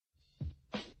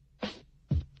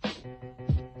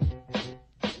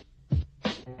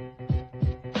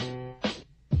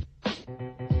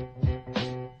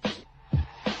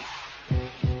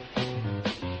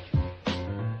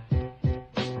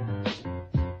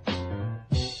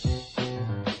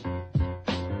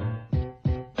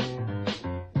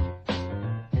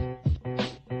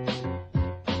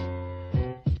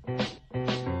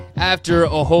After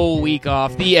a whole week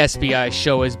off, the SBI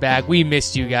show is back. We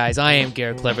missed you guys. I am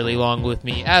Garrett Cleverly. Along with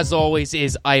me, as always,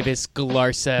 is Ivis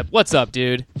Galarcep. What's up,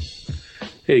 dude?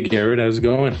 Hey, Garrett. How's it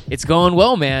going? It's going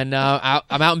well, man. I'm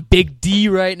out in Big D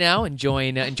right now,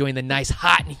 enjoying the nice,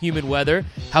 hot, and humid weather.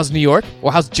 How's New York?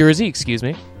 Or how's Jersey? Excuse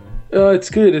me.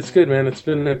 It's good. It's good, man. It's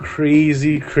been a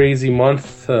crazy, crazy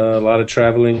month. A lot of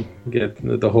traveling. Get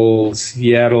the whole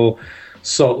Seattle,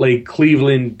 Salt Lake,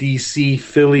 Cleveland, D.C.,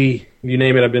 Philly, you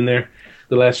name it. I've been there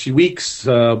the last few weeks,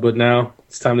 but now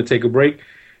it's time to take a break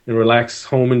and relax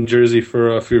home in Jersey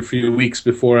for a few weeks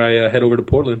before I head over to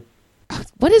Portland.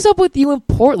 What is up with you in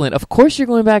Portland? Of course you're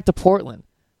going back to Portland.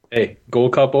 Hey,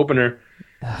 Gold Cup opener.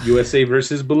 USA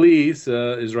versus Belize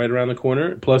is right around the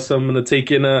corner. Plus, I'm going to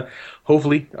take in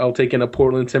hopefully, I'll take in a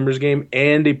Portland Timbers game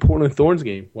and a Portland Thorns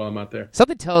game while I'm out there.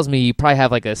 Something tells me you probably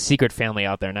have like a secret family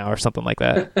out there now or something like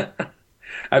that.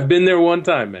 I've been there one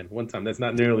time, man. One time. That's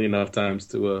not nearly enough times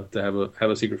to have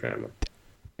a secret family.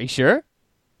 Are you sure?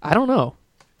 I don't know.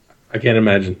 I can't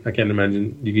imagine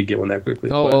you could get one that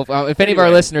quickly. Oh, well, if any of our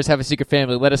listeners have a secret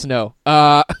family, let us know.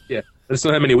 Yeah. Let's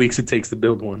know how many weeks it takes to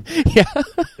build one. Yeah.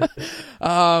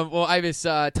 Well,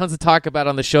 Ivis, tons to talk about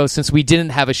on the show. Since we didn't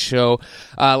have a show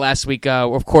last week,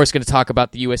 we're, of course, going to talk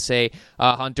about the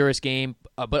USA-Honduras game.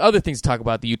 But other things to talk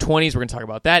about, the U20s, we're going to talk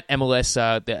about that. MLS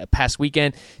the past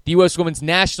weekend. The U.S. women's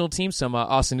national team, some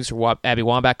awesome news for Abby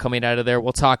Wambach coming out of there.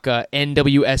 We'll talk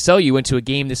NWSL. You went to a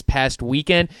game this past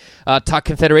weekend. Talk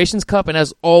Confederations Cup. And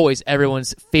as always,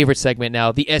 everyone's favorite segment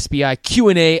now, the SBI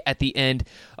Q&A at the end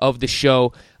of the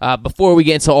show. Before we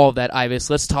get into all of that,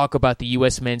 Ivis, let's talk about the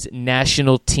U.S. men's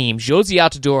national team. Jozy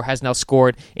Altidore has now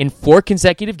scored in 4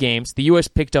 consecutive games. The U.S.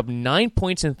 picked up 9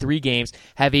 points in 3 games,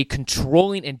 have a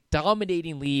controlling and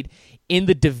dominating lead in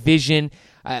the division.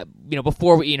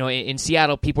 Before, in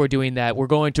Seattle, people were doing that. We're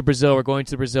going to Brazil.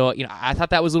 I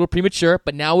thought that was a little premature,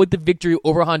 but now with the victory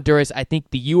over Honduras, I think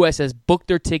the U.S. has booked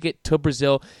their ticket to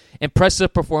Brazil.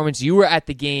 Impressive performance. You were at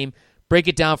the game. Break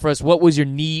it down for us. What was your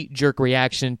knee-jerk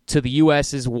reaction to the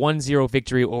U.S.'s 1-0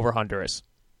 victory over Honduras?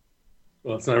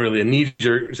 Well, it's not really a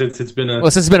knee-jerk since it's been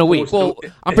a week. Well,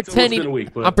 I'm pretending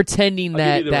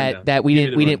that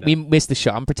we missed the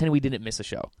show. I'm pretending we didn't miss a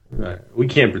show. Right. We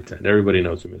can't pretend. Everybody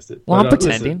knows we missed it. Well, I'm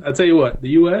pretending. Listen, I'll tell you what.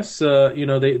 The U.S.,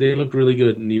 they look really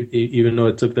good, and even though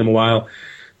it took them a while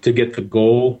to get the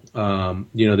goal,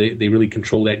 they really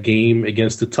control that game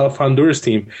against a tough Honduras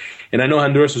team. And I know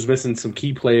Honduras was missing some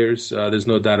key players. There's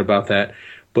no doubt about that.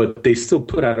 But they still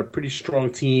put out a pretty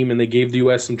strong team, and they gave the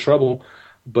U.S. some trouble.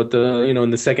 But in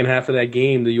the second half of that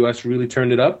game, the U.S. really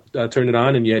turned it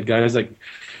on, and you had guys like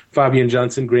Fabian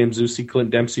Johnson, Graham Zusi, Clint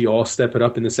Dempsey all step it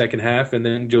up in the second half, and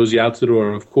then Jozy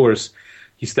Altidore, of course,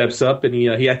 he steps up, and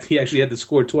he actually had to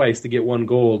score twice to get one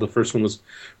goal. The first one was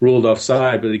ruled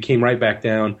offside, but he came right back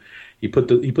down. He put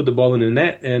the ball in the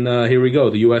net, and here we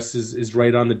go. The U.S. is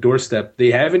right on the doorstep.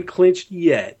 They haven't clinched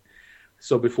yet.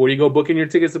 So before you go booking your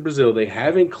tickets to Brazil, they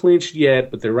haven't clinched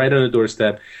yet, but they're right on the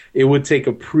doorstep. It would take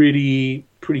a pretty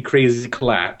crazy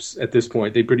collapse at this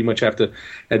point. They pretty much have to,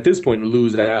 at this point,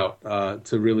 lose out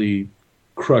to really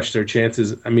crush their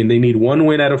chances. I mean, they need 1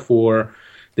 win out of 4.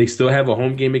 They still have a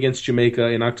home game against Jamaica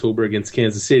in October against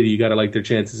Kansas City. You got to like their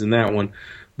chances in that one.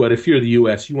 But if you're the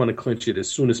U.S., you want to clinch it as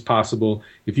soon as possible.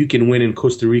 If you can win in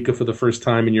Costa Rica for the first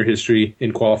time in your history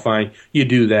in qualifying, you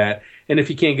do that. And if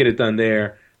you can't get it done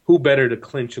there, who better to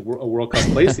clinch a World Cup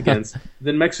place against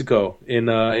than Mexico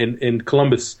in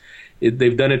Columbus?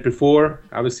 They've done it before.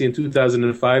 Obviously, in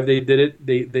 2005, they did it.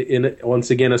 They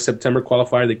once again, a September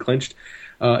qualifier, they clinched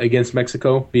against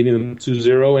Mexico, beating them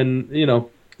 2-0. And,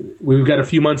 we've got a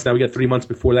few months now. We got 3 months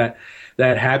before that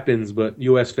happens. But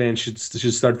U.S. fans should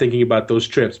start thinking about those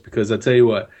trips, because I tell you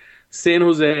what, San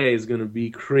Jose is going to be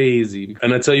crazy.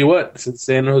 And I tell you what,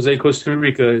 San Jose, Costa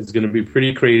Rica is going to be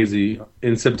pretty crazy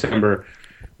in September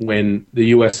when the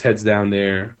U.S. heads down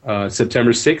there.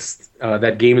 September 6th,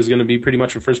 that game is going to be pretty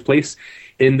much for first place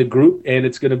in the group, and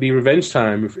it's going to be revenge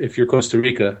time if you're Costa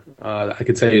Rica. I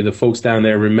can tell you the folks down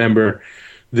there remember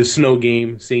the snow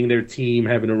game, seeing their team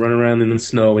having to run around in the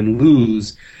snow and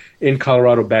lose in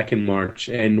Colorado back in March.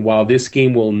 And while this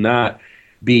game will not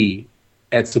be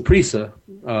at Saprissa,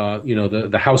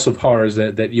 the House of Horrors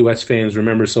that U.S. fans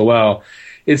remember so well,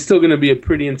 it's still going to be a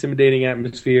pretty intimidating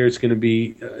atmosphere. It's going to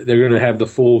be they're going to have the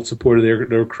full support of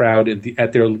their crowd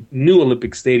at their new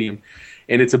Olympic Stadium,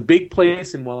 and it's a big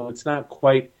place. And while it's not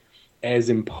quite as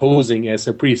imposing as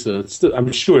Saprissa,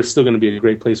 I'm sure it's still going to be a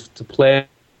great place to play.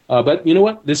 But you know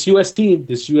what? This U.S. team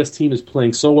is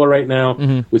playing so well right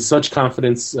now with such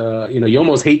confidence. You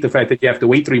almost hate the fact that you have to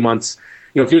wait 3 months.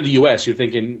 If you're the U.S., you're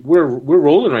thinking we're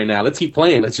rolling right now. Let's keep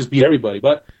playing. Let's just beat everybody.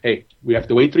 But hey, we have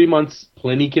to wait 3 months.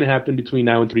 Plenty can happen between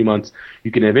now and 3 months. You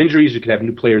can have injuries. You can have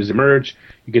new players emerge.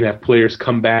 You can have players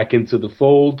come back into the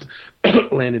fold.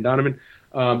 Landon Donovan.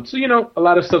 So, a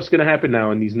lot of stuff's going to happen now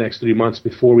in these next 3 months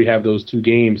before we have those 2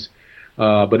 games.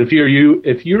 But if you're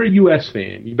a U.S.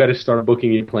 fan, you better start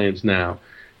booking your plans now.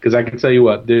 Because I can tell you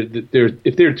what,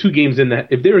 if there are 2 games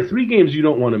if there are 3 games you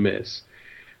don't want to miss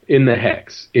in the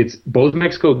Hex, it's both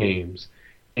Mexico games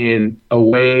and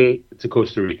away to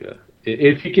Costa Rica.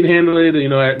 If you can handle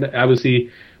it,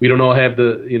 obviously we don't all have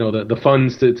the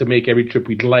funds to make every trip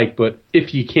we'd like, but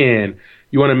if you can,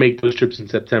 you want to make those trips in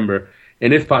September,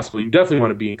 and if possible, you definitely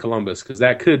want to be in Columbus because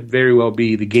that could very well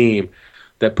be the game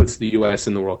that puts the U.S.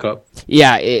 in the World Cup.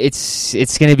 Yeah,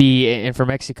 it's going to be, and for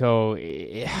Mexico,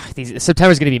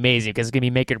 September is going to be amazing because it's going to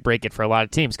be make it or break it for a lot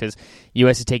of teams because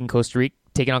U.S. is taking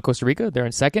on Costa Rica. They're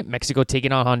in second. Mexico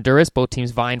taking on Honduras. Both teams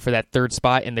vying for that 3rd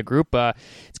spot in the group.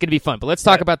 It's going to be fun. But let's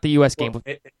talk about the U.S. game.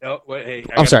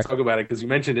 I'm sorry. Talk about it because you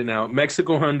mentioned it now.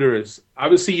 Mexico, Honduras.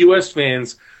 Obviously, U.S.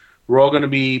 fans, we're all going to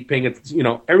be paying.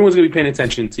 Everyone's going to be paying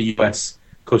attention to U.S.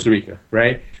 Costa Rica,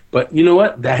 right? But you know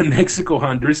what? That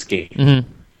Mexico-Honduras game,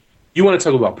 you want to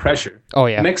talk about pressure. Oh,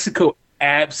 yeah. Mexico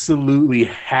absolutely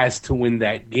has to win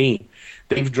that game.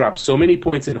 They've dropped so many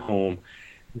points at home.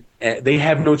 They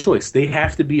have no choice. They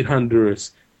have to beat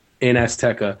Honduras in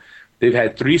Azteca. They've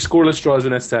had 3 scoreless draws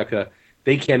in Azteca.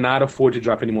 They cannot afford to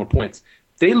drop any more points.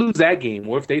 If they lose that game,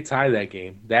 or if they tie that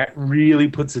game, that really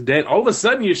puts a dent. All of a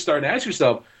sudden, you're starting to ask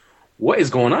yourself, what is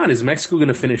going on? Is Mexico going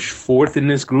to finish 4th in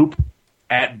this group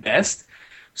at best?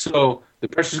 So the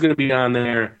pressure's going to be on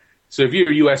there. So if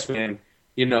you're a U.S. fan,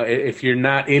 if you're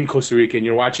not in Costa Rica and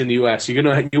you're watching the U.S., you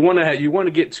want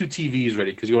to get 2 TVs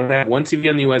ready because you want to have 1 TV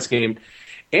on the U.S. game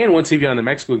and 1 TV on the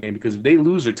Mexico game because if they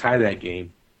lose or tie that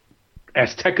game,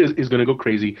 Azteca is going to go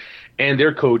crazy, and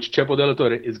their coach Chepo De La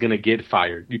Torre is going to get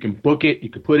fired. You can book it, you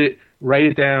can put it, write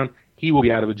it down. He will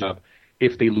be out of a job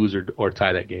if they lose or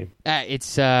tie that game. And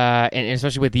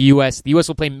especially with the U.S. The U.S.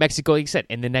 will play Mexico, like you said,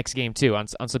 in the next game, too, on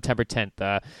September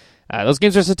 10th. Those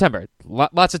games are September.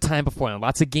 Lots of time before them.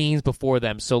 Lots of games before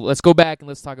them. So let's go back and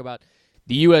let's talk about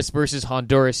the U.S. versus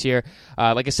Honduras here.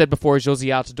 Like I said before, Jozy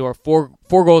Altidore,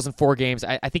 four goals in 4 games.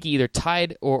 I think he either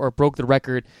tied or broke the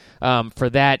record for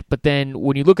that. But then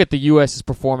when you look at the U.S.'s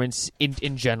performance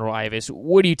in general, Ivis,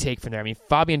 what do you take from there? I mean,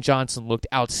 Fabian Johnson looked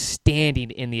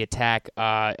outstanding in the attack.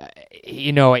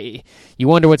 You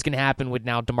wonder what's going to happen with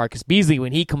now DeMarcus Beasley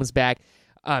when he comes back.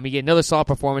 You get another solid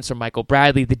performance from Michael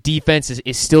Bradley. The defense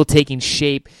is still taking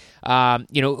shape.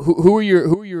 Who are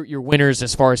your winners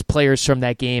as far as players from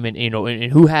that game,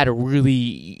 and who had a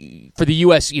really for the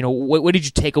U.S. What did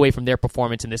you take away from their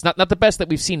performance in this? Not the best that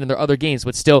we've seen in their other games,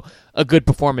 but still a good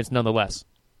performance nonetheless.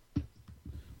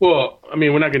 Well, I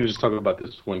mean, we're not going to just talk about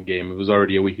this one game. It was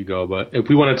already a week ago, but if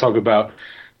we want to talk about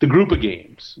the group of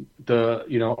games,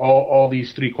 all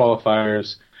these 3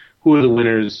 qualifiers. Who are the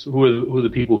winners? Who are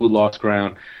the people who lost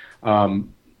ground?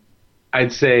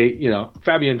 I'd say,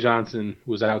 Fabian Johnson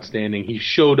was outstanding. He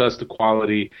showed us the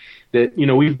quality that,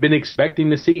 we've been expecting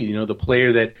to see. The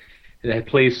player that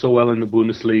plays so well in the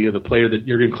Bundesliga, the player that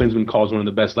Jurgen Klinsmann calls one of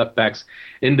the best left backs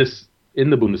in the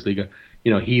Bundesliga.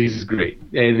 He's great,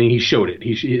 and he showed it.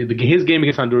 His game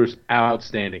against Honduras,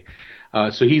 outstanding.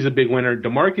 So he's a big winner.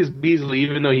 DeMarcus Beasley,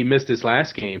 even though he missed his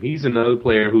last game, he's another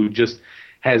player who just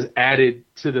has added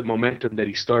to the momentum that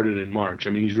he started in March. I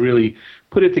mean, he's really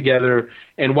put it together.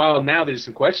 And while now there's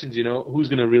some questions, who's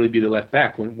going to really be the left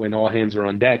back when all hands are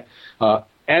on deck?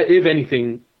 If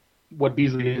anything, what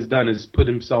Beasley has done is put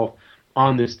himself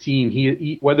on this team.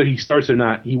 He whether he starts or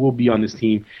not, he will be on this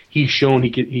team. He's shown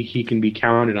he can be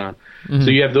counted on. Mm-hmm.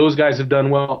 So you have those guys have done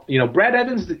well. Brad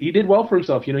Evans, he did well for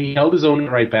himself. He held his own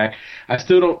right back. I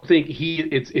still don't think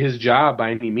it's his job by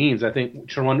any means. I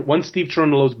think once Steve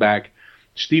Cherundolo's back,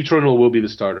 Steve Cherundolo will be the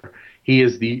starter. He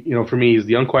is for me, he's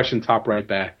the unquestioned top right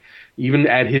back. Even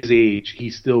at his age, he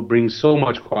still brings so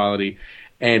much quality.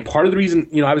 And part of the reason,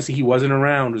 obviously he wasn't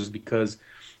around was because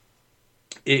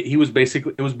it was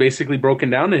basically broken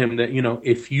down to him that,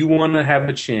 if you want to have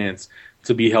a chance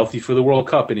to be healthy for the World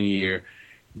Cup in a year,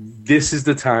 this is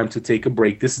the time to take a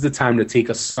break. This is the time to take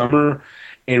a summer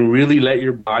and really let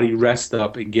your body rest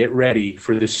up and get ready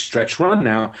for this stretch run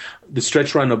now, the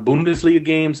stretch run of Bundesliga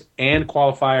games and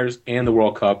qualifiers and the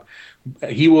World Cup.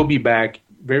 He will be back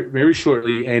very, very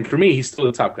shortly, and for me, he's still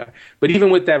the top guy. But even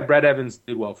with that, Brad Evans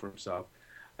did well for himself.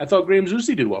 I thought Graham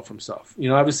Zusi did well for himself.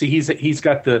 Obviously he's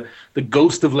got the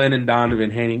ghost of Landon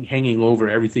Donovan hanging over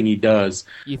everything he does.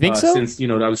 You think so? Since,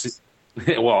 obviously...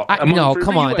 Well, no,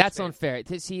 come on, that's unfair.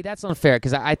 See, that's unfair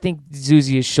because I think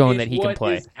Zusi has shown that he can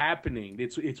play. What is happening?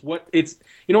 It's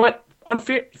you know what?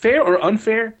 Unfair or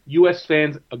unfair? U.S.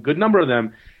 fans, a good number of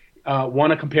them,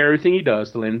 want to compare everything he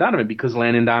does to Landon Donovan because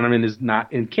Landon Donovan is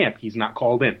not in camp. He's not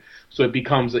called in. So it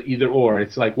becomes an either or.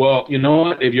 It's like, well, you know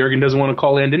what? If Jurgen doesn't want to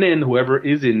call Landon in, whoever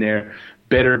is in there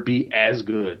better be as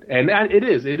good. And it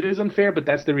is. It is unfair, but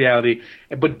that's the reality.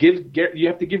 But you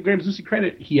have to give Graham Zusi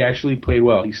credit. He actually played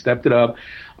well. He stepped it up,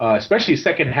 especially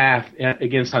second half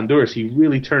against Honduras. He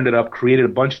really turned it up, created a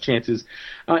bunch of chances,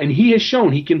 and he has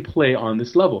shown he can play on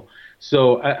this level.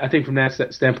 So I think from that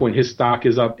standpoint, his stock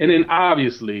is up. And then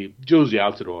obviously, Josie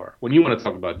Altidore. When you want to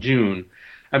talk about June,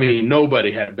 I mean,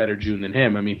 nobody had a better June than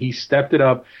him. I mean, he stepped it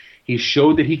up. He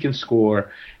showed that he can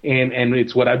score. And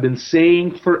it's what I've been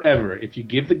saying forever. If you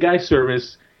give the guy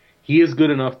service, he is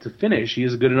good enough to finish. He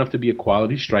is good enough to be a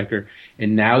quality striker.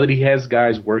 And now that he has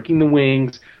guys working the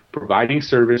wings, providing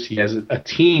service, he has a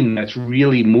team that's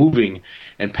really moving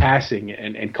and passing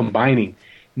and combining.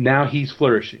 Now he's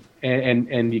flourishing,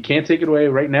 and you can't take it away.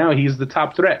 Right now, he's the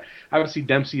top threat. Obviously,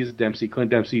 Dempsey is Dempsey. Clint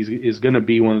Dempsey is going to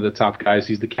be one of the top guys.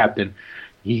 He's the captain.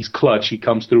 He's clutch. He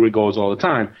comes through with goals all the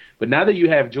time. But now that you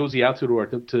have Josie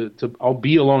Altidore to I'll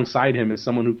be alongside him as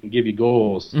someone who can give you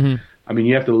goals. Mm-hmm. I mean,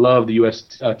 you have to love the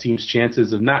U.S. Team's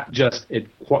chances of not just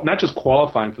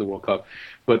qualifying for the World Cup,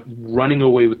 but running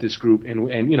away with this group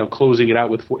and closing it out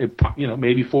with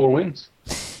maybe 4 wins.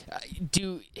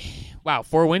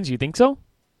 4 wins? You think so?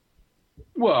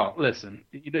 Well, listen,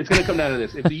 it's going to come down to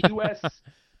this. If the U.S.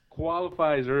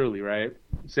 qualifies early, right?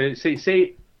 Let's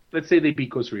say they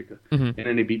beat Costa Rica and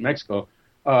then they beat Mexico.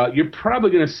 You're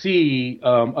probably going to see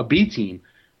a B team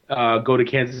go to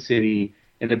Kansas City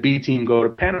and a B team go to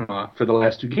Panama for the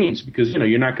last 2 games because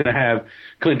you're not going to have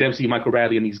Clint Dempsey, Michael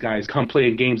Bradley, and these guys come play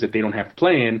in games that they don't have to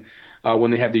play in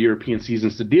when they have the European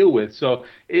seasons to deal with. So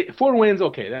 4 wins,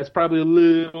 okay, that's probably a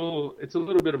little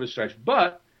bit of a stretch,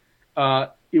 but.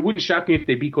 It wouldn't shock me if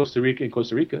they beat Costa Rica in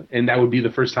Costa Rica, and that would be the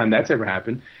first time that's ever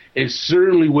happened. It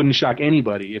certainly wouldn't shock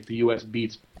anybody if the U.S.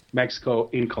 beats Mexico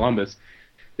in Columbus.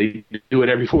 They do it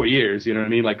every 4 years, you know what I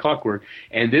mean, like clockwork.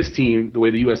 And this team, the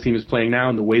way the U.S. team is playing now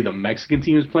and the way the Mexican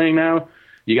team is playing now,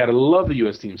 you got to love the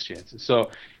U.S. team's chances. So,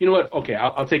 you know what? Okay,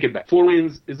 I'll take it back. 4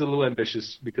 wins is a little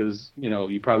ambitious because,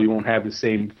 you probably won't have the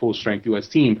same full-strength U.S.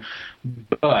 team,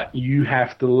 but you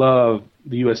have to love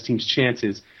the U.S. team's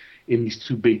chances in these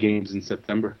 2 big games in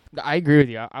September. I agree with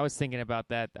you. I was thinking about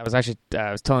that. I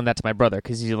was telling that to my brother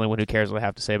because he's the only one who cares what I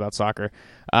have to say about soccer.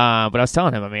 But I was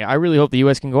telling him, I really hope the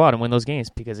U.S. can go out and win those games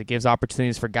because it gives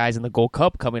opportunities for guys in the Gold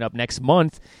Cup coming up next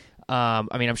month.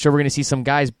 I'm sure we're going to see some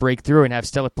guys break through and have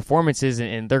stellar performances,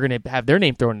 and they're going to have their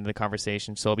name thrown into the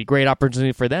conversation. So it'll be a great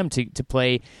opportunity for them to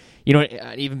play,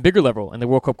 an even bigger level in the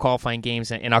World Cup qualifying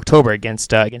games in October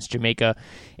against Jamaica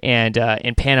and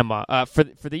in Panama. For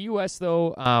the U.S.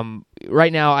 though,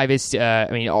 right now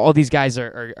all these guys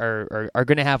are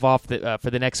going to have off for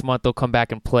the next month. They'll come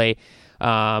back and play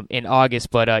in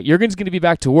August, but Jurgen's going to be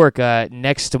back to work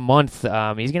next month. He's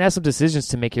going to have some decisions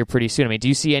to make here pretty soon. Do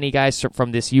you see any guys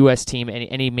from this U.S. team,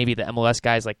 any maybe the MLS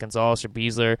guys like Gonzalez or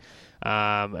Beasler,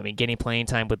 getting playing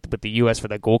time with the U.S. for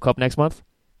the Gold Cup next month?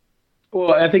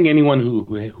 Well, I think anyone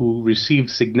who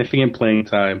received significant playing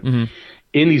time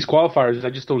in these qualifiers, I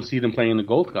just don't see them playing in the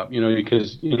Gold Cup,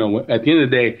 because, at the end of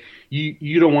the day,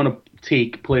 you don't want to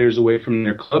take players away from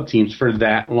their club teams for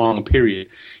that long a period,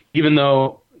 even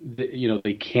though,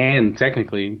 they can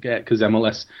technically, because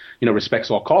MLS, respects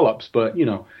all call-ups, but,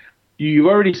 you've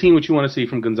already seen what you want to see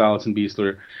from Gonzalez and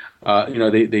Beasler.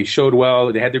 They showed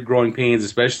well. They had their growing pains,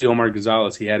 especially Omar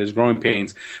Gonzalez. He had his growing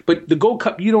pains. But the Gold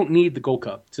Cup, you don't need the Gold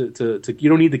Cup to you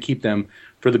don't need to keep them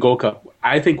for the Gold Cup.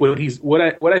 I think what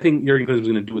I think Jurgen Klinsmann is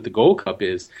going to do with the Gold Cup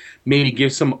is maybe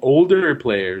give some older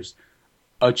players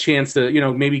a chance to,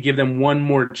 maybe give them one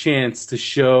more chance to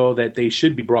show that they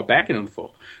should be brought back into the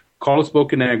fold. Carlos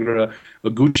Bocanegra,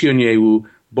 Oguchi Onyewu,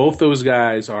 both those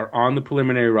guys are on the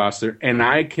preliminary roster, and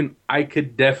I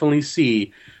could definitely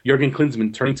see Jurgen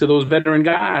Klinsmann turning to those veteran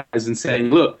guys and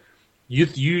saying, "Look,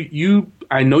 you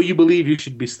I know you believe you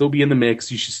should still be in the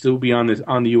mix. You should still be on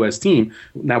the U.S. team.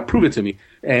 Now prove it to me,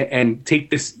 and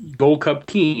take this Gold Cup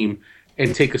team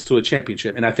and take us to a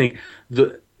championship." And I think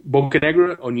the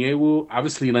Bocanegra, Onyewu,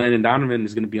 obviously Landon Donovan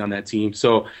is going to be on that team.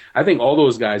 So I think all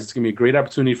those guys, it's going to be a great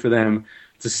opportunity for them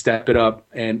to step it up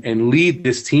and lead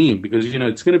this team because,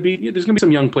 there's going to be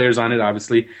some young players on it,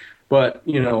 obviously. But,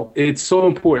 it's so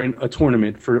important, a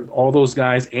tournament, for all those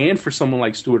guys and for someone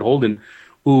like Stuart Holden,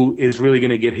 who is really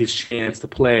going to get his chance to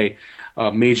play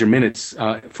major minutes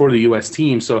for the U.S.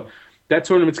 team. So that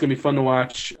tournament's going to be fun to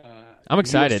watch. I'm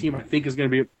excited. The US team, I think, is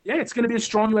going to be it's going to be a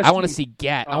strong U.S. team. I want to see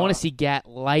Gat. I want to see Gat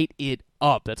light it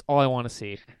up. That's all I want to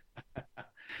see.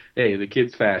 hey, the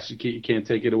kid's fast. You can't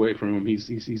take it away from him. He's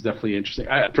definitely interesting.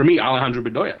 For me, Alejandro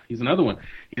Bedoya, he's another one.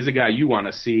 He's a guy you want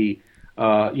to see.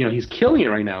 He's killing it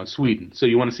right now in Sweden. So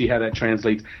you want to see how that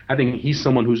translates. I think he's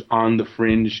someone who's on the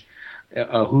fringe,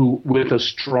 who with a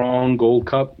strong Gold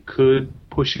Cup could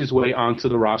push his way onto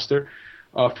the roster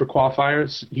for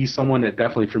qualifiers. He's someone that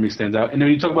definitely for me stands out. And then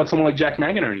you talk about someone like Jack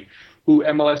McInerney, who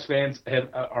MLS fans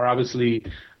are obviously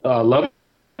loving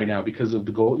right now because of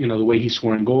the goal, the way he's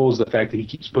scoring goals, the fact that he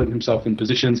keeps putting himself in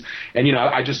positions. And,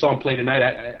 I just saw him play tonight.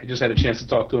 I just had a chance to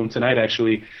talk to him tonight,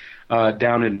 actually,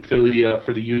 down in Philly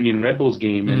for the Union Red Bulls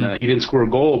game. And he didn't score a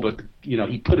goal, but,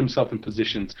 he put himself in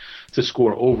positions to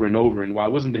score over and over. And while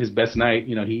it wasn't his best night,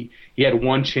 he had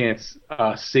one chance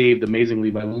saved amazingly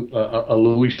by a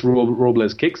Luis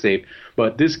Robles kick save.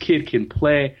 But this kid can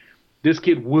play. This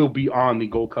kid will be on the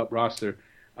Gold Cup roster.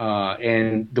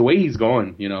 And the way he's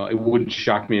going, it wouldn't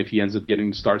shock me if he ends up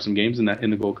getting to start some games in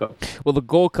the Gold Cup. Well, the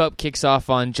Gold Cup kicks off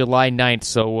on July 9th,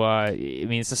 so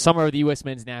it's the summer of the U.S.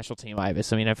 men's national team,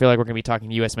 Ivis. I feel like we're going to be talking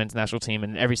U.S. men's national team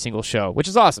in every single show, which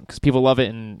is awesome because people love it,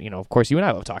 and of course, you and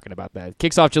I love talking about that. It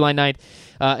kicks off July 9th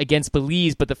against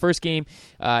Belize, but the first game,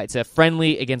 it's a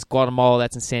friendly against Guatemala.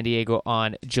 That's in San Diego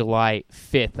on July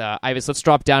 5th. Ivis, let's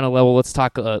drop down a level. Let's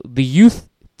talk the youth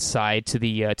side to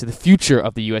the future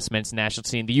of the U.S. men's national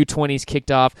team. The U20s kicked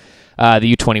off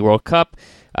the U20 World Cup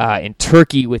in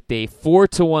Turkey with a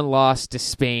 4-1 loss to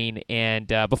Spain. And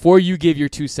before you give your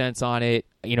 2 cents on it,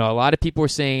 a lot of people were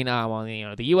saying,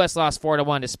 the U.S. lost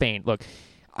 4-1 to Spain. Look,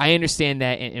 I understand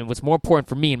that, and what's more important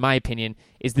for me, in my opinion,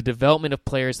 is the development of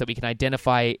players that we can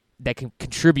identify that can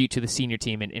contribute to the senior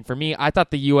team. And for me, I thought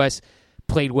the U.S.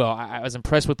 played well. I was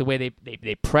impressed with the way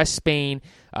they pressed Spain.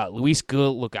 Luis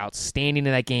Gil looked outstanding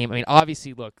in that game.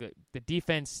 Obviously, look, the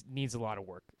defense needs a lot of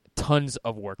work, tons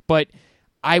of work. But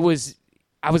I was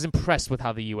impressed with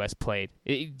how the U.S. played.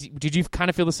 Did you kind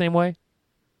of feel the same way?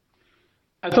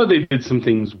 I thought they did some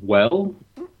things well.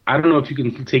 I don't know if you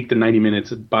can take the 90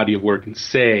 minutes of body of work and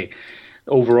say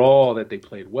overall that they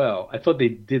played well. I thought they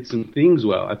did some things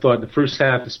well. I thought the first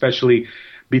half, especially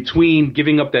between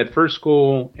giving up that first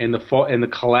goal and the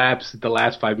collapse at the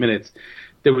last 5 minutes,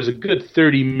 there was a good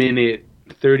 35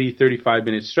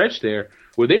 minute stretch there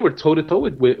where they were toe to toe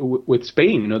with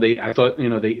Spain. I thought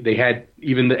they had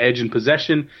even the edge in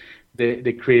possession.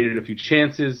 They created a few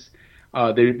chances.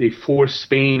 They forced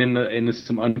Spain into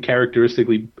some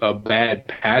uncharacteristically bad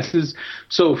passes.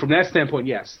 So from that standpoint,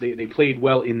 yes, they played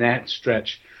well in that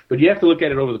stretch. But you have to look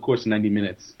at it over the course of 90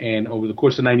 minutes. And over the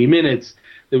course of 90 minutes,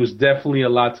 there was definitely a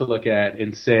lot to look at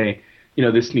and say,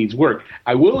 this needs work.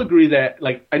 I will agree that,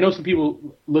 I know some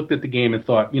people looked at the game and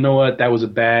thought, you know what, that was a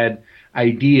bad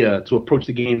idea to approach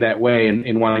the game that way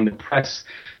and wanting to press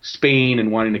Spain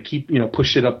and wanting to keep,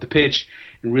 push it up the pitch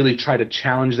and really try to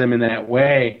challenge them in that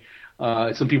way.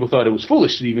 Some people thought it was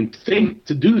foolish to even think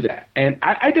to do that. And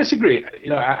I disagree.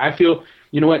 I feel,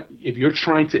 if you're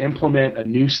trying to implement a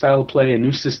new style of play, a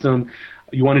new system,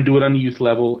 you want to do it on the youth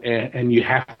level, and you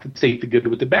have to take the good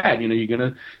with the bad. You're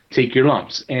going to take your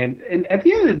lumps. And at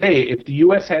the end of the day, if the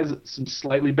U.S. has some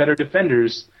slightly better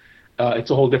defenders,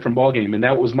 it's a whole different ballgame. And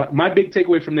that was my big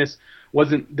takeaway from this.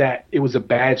 Wasn't that it was a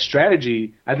bad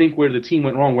strategy. I think where the team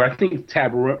went wrong, where I think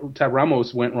Tab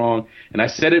Ramos went wrong, and I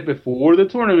said it before the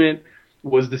tournament,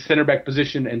 was the center back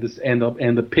position and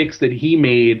the picks that he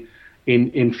made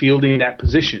in fielding that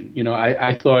position.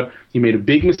 I thought he made a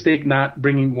big mistake not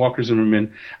bringing Walker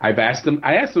Zimmerman. I asked him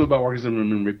about Walker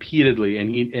Zimmerman repeatedly,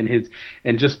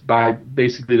 and just by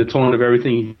basically the tone of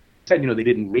everything he said, they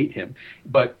didn't rate him.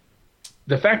 But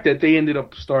the fact that they ended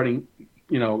up starting,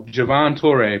 Javon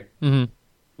Torre,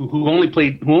 who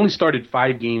only started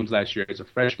 5 games last year as a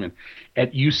freshman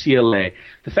at UCLA,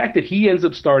 the fact that he ends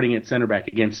up starting at center back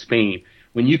against Spain,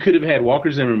 when you could have had Walker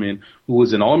Zimmerman, who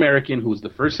was an All-American, who was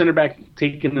the first center back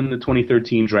taken in the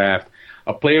 2013 draft,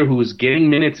 a player who is getting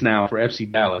minutes now for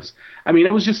FC Dallas.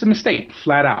 It was just a mistake,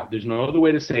 flat out. There's no other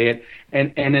way to say it.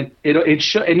 And it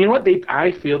should. And you know what?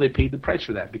 I feel they paid the price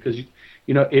for that because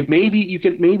maybe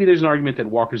there's an argument that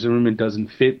Walker Zimmerman doesn't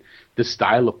fit the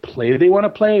style of play they want to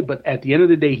play, but at the end of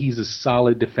the day, he's a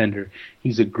solid defender.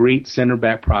 He's a great center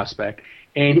back prospect.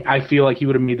 And I feel like he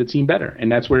would have made the team better,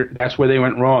 and that's where they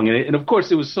went wrong. And of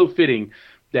course, it was so fitting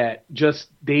that just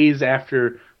days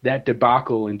after that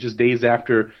debacle, and just days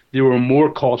after there were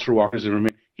more calls for Walker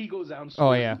Zimmerman, he goes out and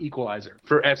scores the equalizer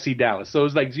for FC Dallas. So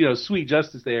it's like sweet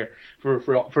justice there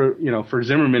for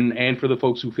Zimmerman and for the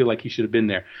folks who feel like he should have been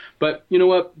there. But you know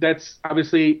what? That's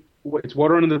obviously it's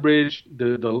water under the bridge.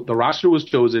 The roster was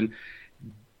chosen.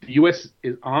 The U.S.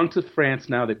 is on to France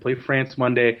now. They play France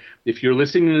Monday. If you're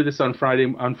listening to this on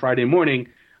Friday morning,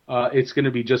 It's going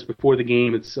to be just before the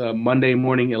game. It's Monday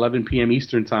morning, 11 p.m.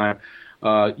 Eastern time,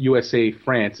 USA,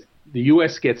 France. The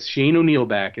U.S. gets Shane O'Neill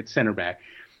back at center back.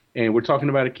 And we're talking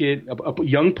about a kid, a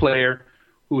young player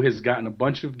who has gotten a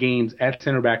bunch of games at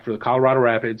center back for the Colorado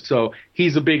Rapids. So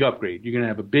he's a big upgrade. You're going to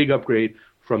have a big upgrade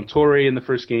from Torre in the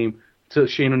first game to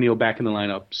Shane O'Neill back in the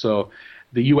lineup. So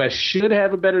the U.S. should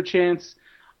have a better chance.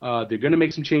 They're going to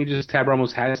make some changes. Tab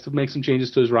Ramos has to make some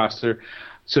changes to his roster.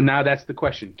 So now that's the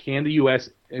question. Can the U.S.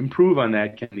 improve on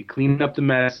that? Can they clean up the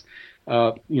mess?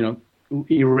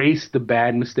 Erase the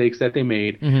bad mistakes that they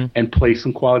made and play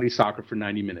some quality soccer for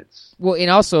 90 minutes. Well, and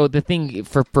also the thing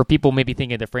for people maybe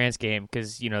thinking of the France game,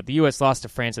 because the U.S. lost to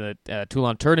France in the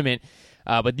Toulon tournament,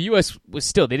 but the U.S. was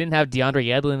still, they didn't have DeAndre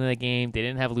Yedlin in that game, they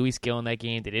didn't have Luis Gil in that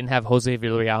game, they didn't have Jose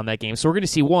Villarreal in that game. So we're going to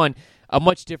see, a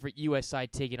much different U.S.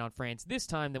 side taking on France this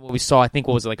time than what we saw, I think,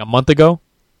 what was it, like a month ago?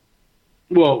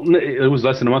 Well, it was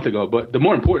less than a month ago, but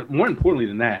more importantly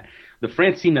than that, the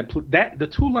France team that the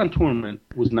Toulon tournament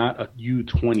was not a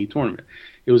U20 tournament;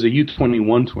 it was a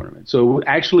U21 tournament. So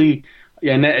actually,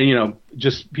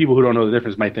 just people who don't know the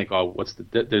difference might think, "Oh,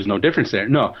 there's no difference there."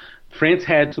 No, France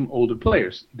had some older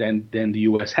players than the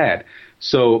U.S. had,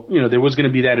 so there was going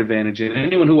to be that advantage. And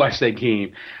anyone who watched that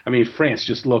game, I mean, France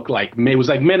just looked like it was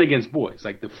like men against boys.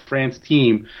 Like the France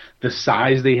team, the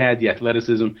size they had, the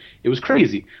athleticism, it was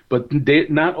crazy. But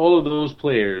not all of those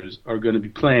players are going to be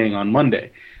playing on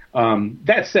Monday.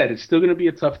 That said, it's still going to be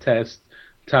a tough test.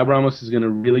 Tab Ramos is going to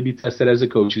really be tested as a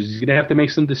coach. He's going to have to make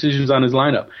some decisions on his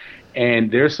lineup.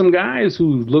 And there's some guys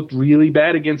who looked really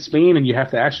bad against Spain, and you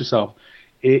have to ask yourself,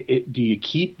 do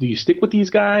you stick with these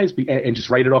guys and just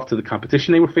write it off to the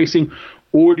competition they were facing,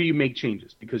 or do you make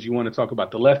changes? Because you want to talk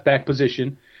about the left back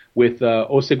position with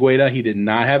Osegueda. He did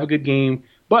not have a good game,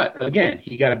 but again,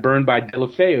 he got burned by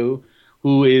Deulofeu,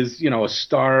 who is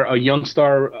a young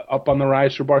star up on the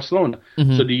rise for Barcelona.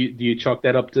 So do you chalk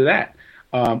that up to that?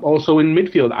 Also in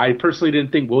midfield, I personally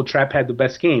didn't think Will Trapp had the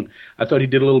best game. I thought he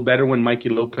did a little better when Mikey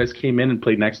Lopez came in and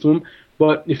played next to him.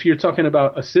 But if you're talking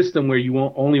about a system where you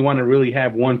only want to really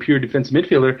have one pure defensive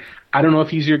midfielder, I don't know if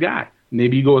he's your guy.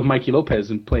 Maybe you go with Mikey Lopez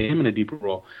and play him in a deeper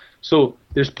role. So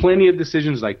there's plenty of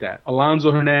decisions like that.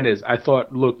 Alonso Hernandez, I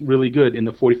thought, looked really good in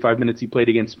the 45 minutes he played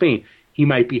against Spain. He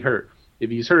might be hurt. If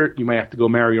he's hurt, you might have to go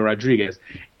Mario Rodriguez.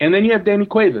 And then you have Danny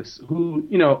Cuevas, who,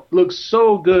 looks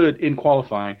so good in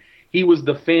qualifying. He was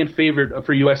the fan favorite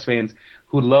for U.S. fans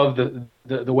who loved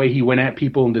the way he went at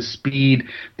people and the speed,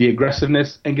 the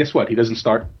aggressiveness. And guess what? He doesn't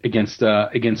start against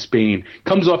Spain.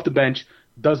 Comes off the bench,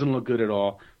 doesn't look good at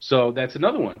all. So that's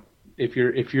another one. If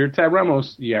you're Tab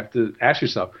Ramos, you have to ask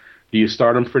yourself, do you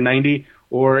start him for 90,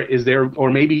 or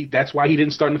maybe that's why he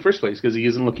didn't start in the first place, because he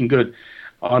isn't looking good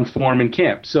on form in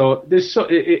camp. So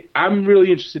I'm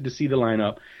really interested to see the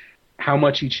lineup, how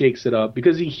much he shakes it up,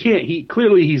 because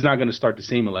he's not going to start the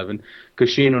same 11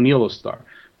 because Shane O'Neill will start.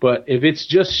 But if it's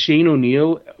just Shane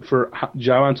O'Neill for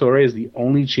João Torre as the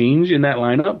only change in that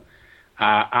lineup,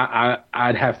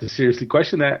 I'd have to seriously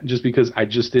question that, just because I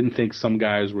just didn't think some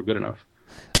guys were good enough.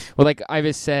 Well, like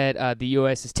Ivis said, the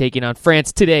U.S. is taking on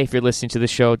France today. If you're listening to the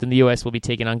show, then the U.S. will be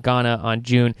taking on Ghana on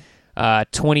June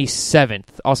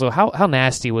 27th. Also, how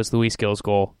nasty was Luis Gil's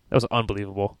goal? That was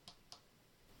unbelievable.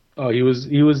 Oh, he was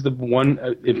the one.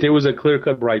 If there was a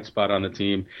clear-cut bright spot on the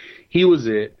team, he was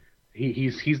it.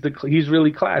 He's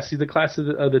really class. He's the class of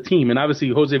the team. And obviously,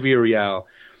 Jose Villarreal,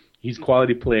 he's a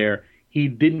quality player. He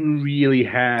didn't really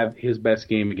have his best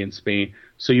game against Spain.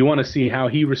 So you want to see how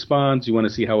he responds. You want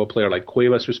to see how a player like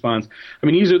Cuevas responds. I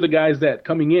mean, these are the guys that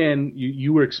coming in,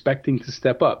 you were expecting to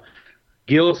step up.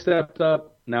 Gil stepped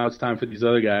up. Now it's time for these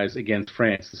other guys against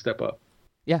France to step up.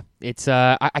 Yeah, it's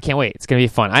I can't wait. It's going to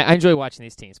be fun. I enjoy watching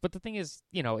these teams. But the thing is,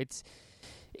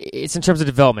 it's in terms of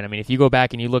development. I mean, if you go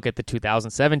back and you look at the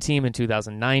 2007 team and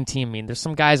 2009 team, I mean, there's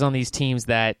some guys on these teams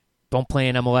that don't play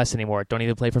in MLS anymore, don't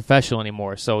even play professional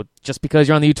anymore. So just because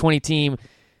you're on the U20 team,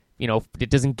 it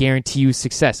doesn't guarantee you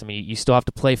success. I mean, you still have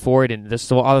to play for it, and there's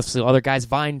still obviously other guys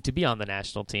vying to be on the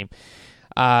national team.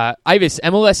 Ivis,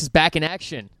 MLS is back in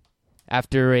action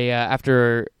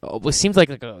after what seems like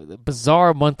a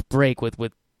bizarre month break with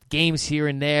games here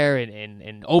and there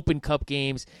and Open Cup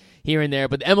games here and there.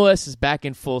 But the MLS is back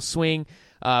in full swing.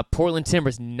 Portland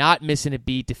Timbers not missing a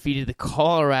beat, defeated the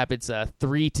Colorado Rapids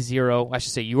 3-0. I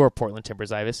should say your Portland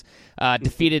Timbers, Ivis.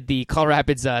 Defeated the Colorado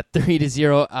Rapids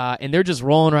 3-0, and they're just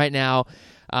rolling right now.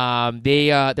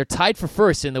 They're tied for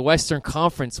first in the Western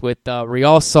Conference with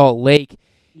Real Salt Lake.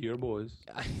 Your boys.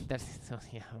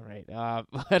 Yeah, right.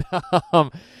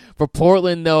 But for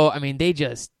Portland, though, I mean, they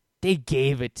just they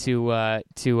gave it to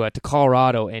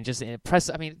Colorado and just impress.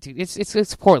 I mean, dude,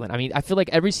 it's Portland. I mean, I feel like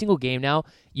every single game now,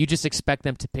 you just expect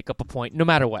them to pick up a point no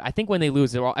matter what. I think when they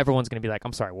lose, everyone's going to be like,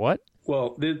 "I'm sorry, what?"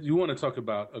 Well, you want to talk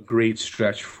about a great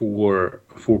stretch for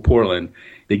Portland.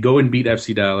 They go and beat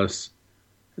FC Dallas.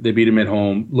 They beat them at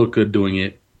home, look good doing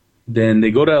it. Then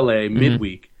they go to LA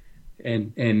midweek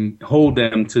and hold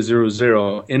them to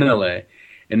 0-0 in LA.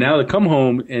 And now they come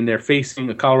home and they're facing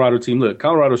a Colorado team. Look,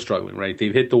 Colorado's struggling, right?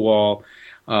 They've hit the wall.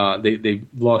 They've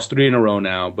lost 3 in a row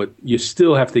now, but you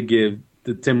still have to give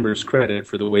the Timbers credit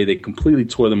for the way they completely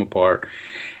tore them apart.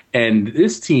 And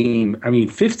this team, I mean,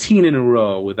 15 in a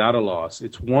row without a loss.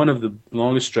 It's one of the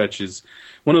longest stretches,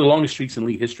 one of the longest streaks in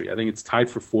league history. I think it's tied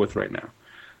for 4th right now.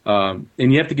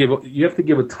 And you have to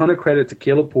give a ton of credit to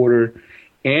Caleb Porter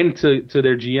and to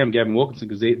their GM Gavin Wilkinson,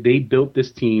 because they built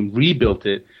this team, rebuilt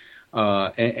it,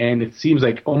 and it seems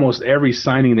like almost every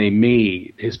signing they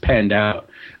made has panned out.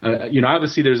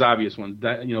 Obviously there's obvious ones.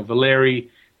 Diego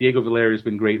Valeri has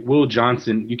been great. Will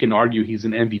Johnson, you can argue he's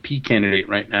an MVP candidate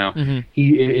right now.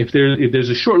 If there's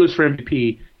a short list for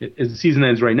MVP as the season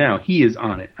ends right now, he is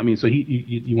on it. I mean, so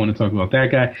you want to talk about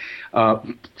that guy,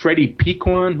 Freddie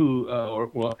Piquan, who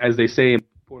or as they say in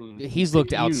Portland, he's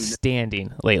looked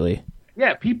outstanding lately.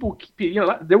 Yeah, people,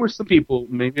 there were some people,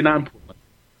 maybe not in Portland,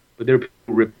 but there were people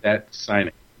who ripped that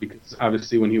signing because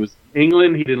obviously when he was in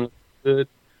England, he didn't look good.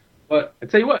 But I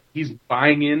tell you what, he's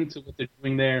buying into what they're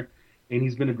doing there. And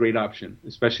he's been a great option,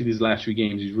 especially these last few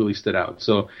games. He's really stood out.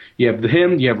 So you have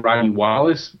him, you have Rodney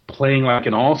Wallace playing like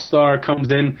an all-star,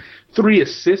 comes in, 3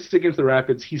 assists against the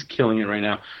Rapids. He's killing it right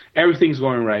now. Everything's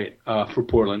going right for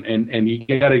Portland, and you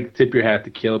got to tip your hat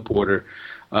to Caleb Porter,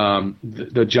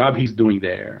 the job he's doing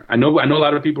there. I know a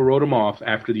lot of people wrote him off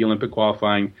after the Olympic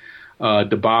qualifying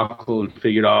debacle and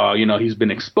figured, he's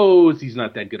been exposed, he's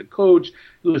not that good a coach.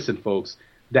 Listen, folks.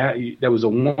 That was a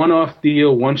one-off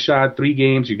deal, one shot, 3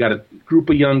 games. You got a group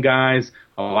of young guys,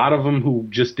 a lot of them who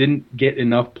just didn't get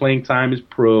enough playing time as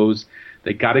pros.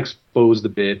 They got exposed a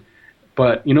bit.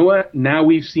 But you know what? Now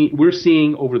we're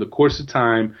seeing over the course of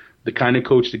time the kind of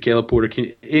coach that Caleb Porter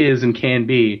is and can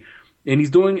be. And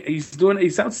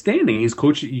he's outstanding. He's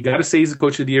coach. You got to say he's a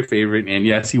coach of the year favorite. And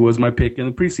yes, he was my pick in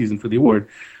the preseason for the award.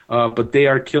 But they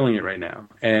are killing it right now.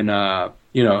 And I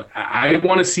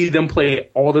want to see them play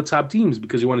all the top teams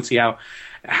because you want to see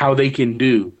how they can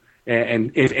do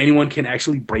and if anyone can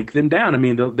actually break them down. I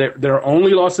mean, their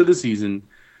only loss of the season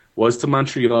was to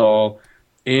Montreal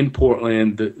in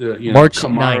Portland. March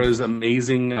Kamara's 9th.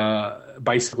 Amazing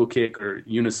bicycle kick or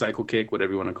unicycle kick,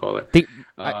 whatever you want to call it.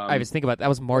 I was thinking about that. That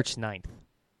was March 9th.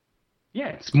 Yeah,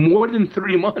 it's more than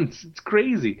 3 months. It's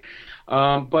crazy.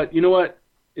 But you know what?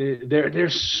 They're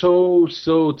so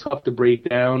tough to break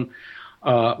down.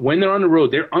 When they're on the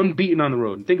road, they're unbeaten on the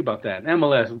road. And think about that. In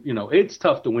MLS, it's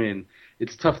tough to win.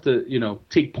 It's tough to,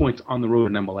 take points on the road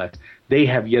in MLS. They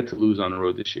have yet to lose on the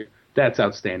road this year. That's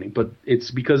outstanding. But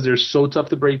it's because they're so tough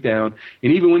to break down.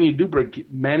 And even when you do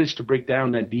manage to break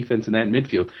down that defense and that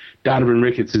midfield, Donovan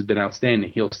Ricketts has been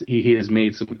outstanding. He has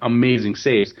made some amazing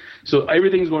saves. So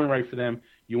everything's going right for them.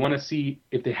 You want to see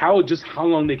how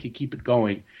long they can keep it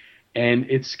going. And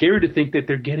it's scary to think that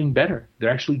they're getting better. They're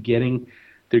actually getting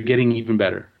even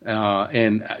better.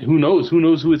 And who knows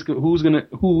who is going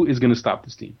to stop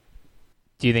this team?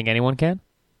 Do you think anyone can?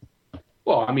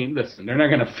 Well, I mean, listen, they're not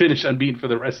going to finish unbeaten for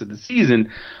the rest of the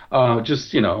season.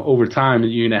 Over time,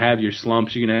 you're going to have your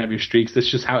slumps, you're going to have your streaks. That's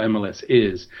just how MLS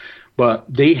is. But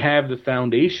they have the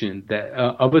foundation that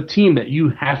of a team that you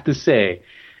have to say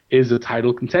is a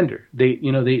title contender.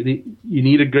 You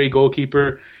need a great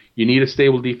goalkeeper, you need a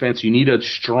stable defense, you need a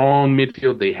strong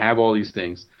midfield. They have all these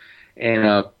things,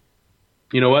 and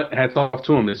you know what? Hats off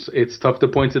to them. It's tough to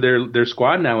point to their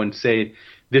squad now and say,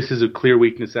 this is a clear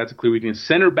weakness, that's a clear weakness.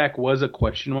 Center back was a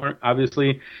question mark,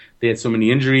 obviously. They had so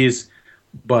many injuries.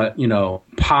 But,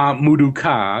 Pa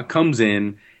Muduka comes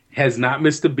in, has not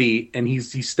missed a beat, and he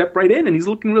stepped right in, and he's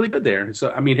looking really good there.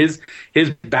 So, I mean, his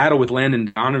battle with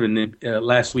Landon Donovan in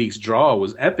last week's draw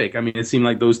was epic. I mean, it seemed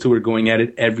like those two were going at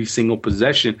it every single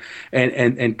possession.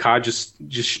 And Ka just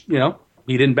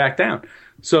he didn't back down.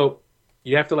 So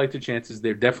you have to like their chances.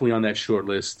 They're definitely on that short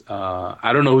list.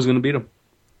 I don't know who's going to beat them.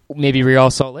 Maybe Real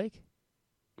Salt Lake?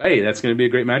 Hey, that's going to be a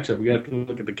great matchup. We got to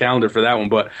look at the calendar for that one.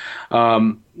 But,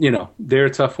 they're a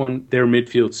tough one. Their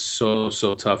midfield's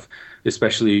so tough,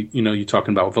 especially, you're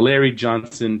talking about Valeri,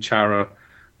 Johnson, Chara.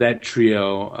 That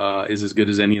trio is as good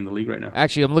as any in the league right now.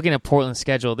 Actually, I'm looking at Portland's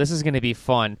schedule. This is going to be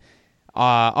fun.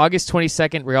 August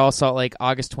 22nd, Real Salt Lake.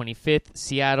 August 25th,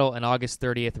 Seattle. And August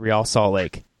 30th, Real Salt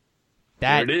Lake.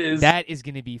 There it is. That is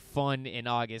going to be fun in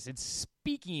August. And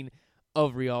speaking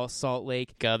of Real Salt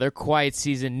Lake. Their quiet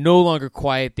season no longer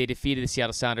quiet. They defeated the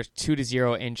Seattle Sounders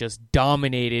 2-0 and just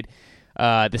dominated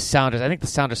the Sounders. I think the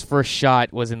Sounders' first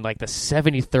shot was in like the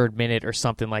 73rd minute or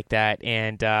something like that.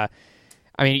 And I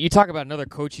mean, you talk about another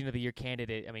Coaching of the Year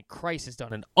candidate. I mean, Christ has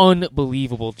done an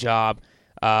unbelievable job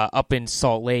up in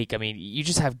Salt Lake. I mean, you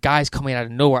just have guys coming out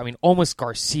of nowhere. I mean, almost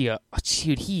Garcia,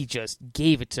 dude, he just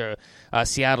gave it to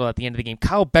Seattle at the end of the game.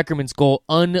 Kyle Beckerman's goal,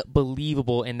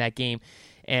 unbelievable in that game.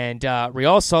 And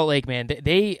Real Salt Lake, man,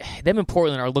 them in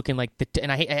Portland are looking like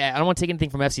and I don't want to take anything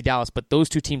from FC Dallas, but those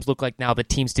two teams look like now the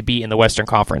teams to be in the Western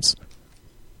Conference.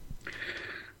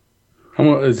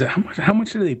 How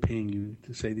much are they paying you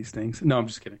to say these things? No, I'm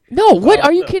just kidding. No, what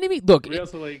are you kidding me? Look,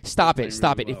 stop it.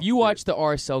 Really If you watch the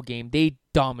RSL game, they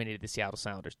dominated the Seattle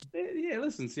Sounders. Yeah,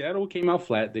 listen, Seattle came out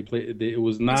flat. They played. It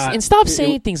was not. And stop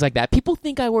saying things like that. People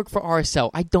think I work for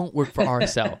RSL. I don't work for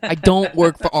RSL. I don't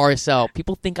work for RSL.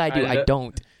 People think I do. I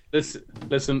don't. Listen.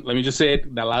 Let me just say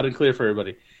it loud and clear for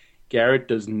everybody. Garrett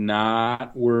does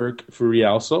not work for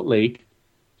Real Salt Lake.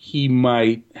 He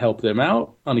might help them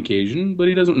out on occasion, but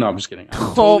he doesn't. No, I'm just kidding.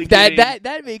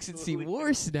 That makes it seem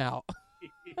worse now.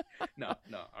 No.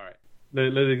 All right.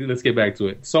 Let's get back to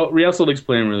it. So Real Salt Lake's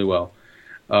playing really well.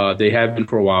 They have been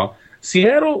for a while.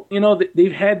 Seattle,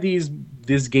 they've had these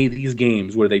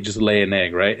games where they just lay an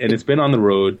egg, right? And it's been on the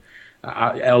road.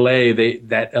 LA,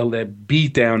 that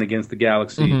beat down against the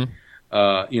Galaxy.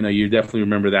 Mm-hmm. You definitely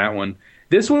remember that one.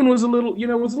 This one was a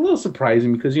little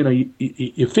surprising because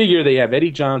you figure they have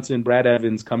Eddie Johnson, Brad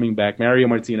Evans coming back, Mario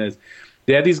Martinez.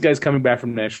 They have these guys coming back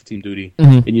from national team duty,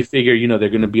 mm-hmm. and you figure they're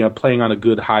going to be playing on a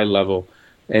good high level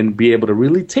and be able to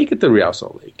really take it to Real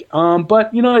Salt Lake.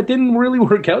 But it didn't really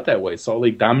work out that way. Salt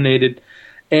Lake dominated,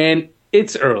 and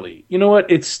it's early. You know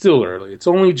what? It's still early. It's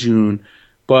only June,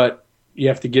 but you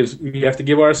have to give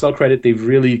RSL credit. They've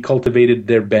really cultivated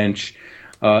their bench.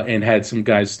 And had some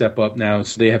guys step up now,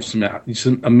 so they have some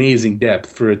amazing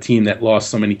depth for a team that lost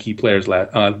so many key players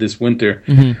this winter.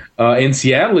 Mm-hmm. In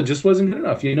Seattle, it just wasn't good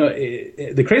enough.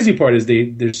 The crazy part is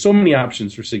there's so many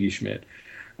options for Siggy Schmidt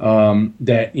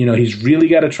that he's really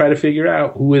got to try to figure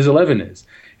out who his 11 is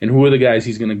and who are the guys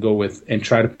he's going to go with and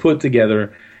try to put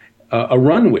together a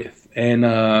run with. And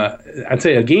I'd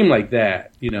say a game like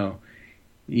that,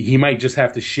 he might just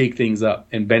have to shake things up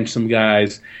and bench some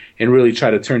guys and really try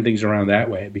to turn things around that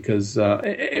way because...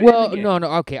 no,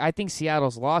 okay. I think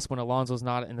Seattle's lost when Alonso's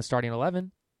not in the starting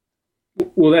 11.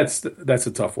 Well, that's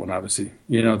a tough one, obviously.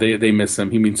 They miss him.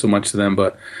 He means so much to them,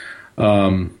 but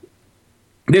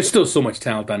there's still so much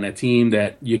talent on that team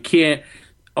that you can't...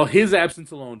 his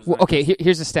absence alone...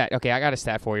 Here's a stat. Okay, I got a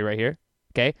stat for you right here.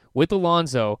 Okay, with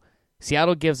Alonso,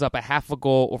 Seattle gives up a half a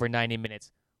goal over 90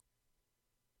 minutes.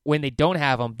 When they don't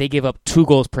have him, they give up 2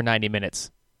 goals per 90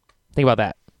 minutes. Think about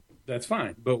that. That's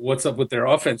fine. But what's up with their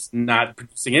offense not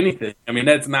producing anything? I mean,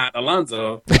 that's not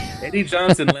Alonso. Eddie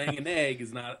Johnson laying an egg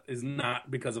is not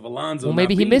because of Alonso. Well,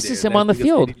 maybe he misses him on the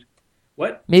field.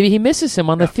 What? Maybe he misses him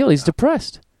on the field. He's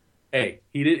depressed. Hey,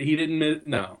 he didn't miss.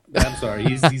 No, I'm sorry.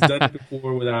 He's done it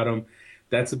before without him.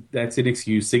 That's an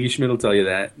excuse. Siggy Schmidt will tell you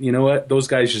that. You know what? Those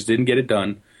guys just didn't get it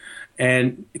done.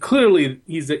 And clearly,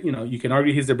 you can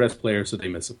argue he's their best player, so they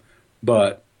miss him.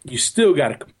 But you still got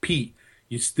to compete.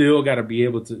 You still got to be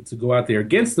able to go out there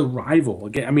against the rival.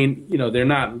 Again, I mean, they're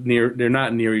not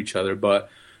near each other, but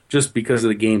just because of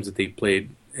the games that they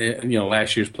played,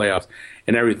 last year's playoffs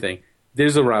and everything,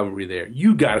 there's a rivalry there.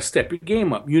 You got to step your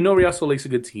game up. Real Salt Lake's a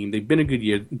good team. They've been a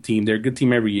good team. They're a good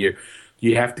team every year.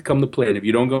 You have to come to play, and if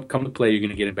you don't come to play, you're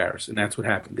going to get embarrassed, and that's what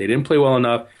happened. They didn't play well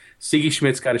enough. Siggy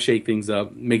Schmidt's got to shake things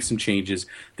up, make some changes.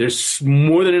 There's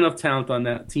more than enough talent on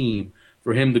that team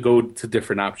for him to go to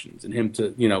different options and him to,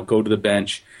 go to the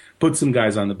bench, put some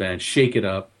guys on the bench, shake it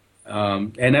up.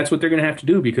 And that's what they're going to have to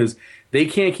do because they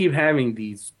can't keep having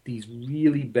these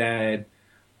really bad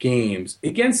games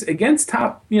against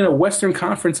top, Western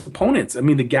Conference opponents. I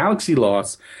mean, the Galaxy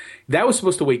loss, that was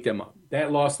supposed to wake them up.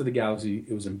 That loss to the Galaxy,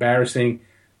 it was embarrassing.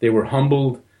 They were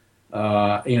humbled.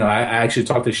 I actually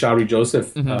talked to Shari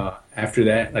Joseph after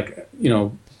that.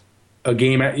 A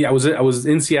game. I was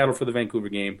in Seattle for the Vancouver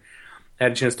game.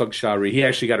 Had a chance to talk to Shari. He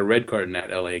actually got a red card in that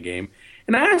LA game,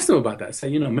 and I asked him about that. I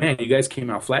said, man, you guys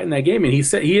came out flat in that game, and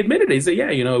he admitted it. He said,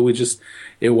 yeah,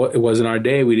 it wasn't our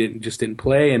day. We didn't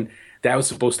play, and that was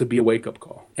supposed to be a wake up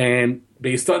call. And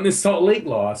based on this Salt Lake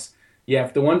loss, you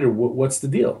have to wonder what's the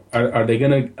deal. Are they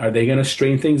gonna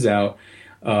strain things out?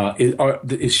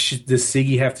 Does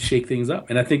Siggy have to shake things up?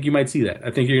 And I think you might see that.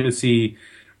 I think you're going to see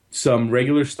some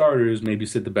regular starters maybe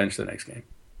sit the bench the next game.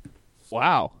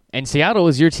 Wow. And Seattle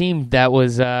was your team that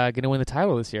was going to win the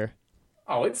title this year.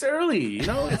 Oh, it's early.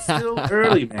 It's still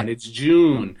early, man. It's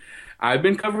June. I've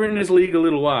been covering this league a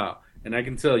little while, and I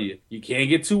can tell you, you can't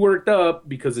get too worked up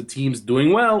because the team's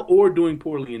doing well or doing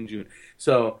poorly in June.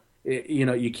 So,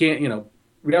 you can't,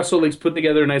 Real Salt Lake's put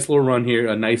together a nice little run here,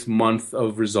 a nice month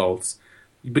of results.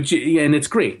 And it's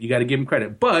great. You got to give them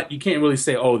credit. But you can't really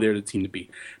say, oh, they're the team to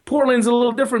beat. Portland's a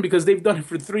little different because they've done it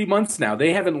for 3 months now.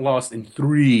 They haven't lost in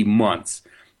 3 months.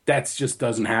 That just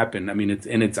doesn't happen. I mean,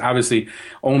 it's obviously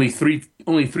only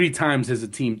three times has a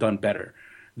team done better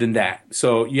than that.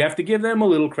 So you have to give them a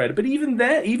little credit. But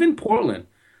even Portland,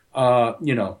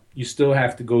 you still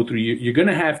have to go through. You're going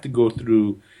to have to go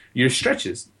through your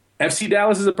stretches. FC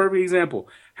Dallas is a perfect example.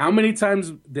 How many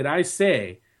times did I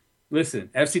say, listen,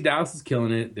 FC Dallas is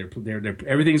killing it. They're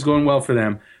everything's going well for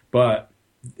them, but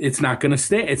it's not going to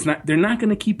stay. They're not going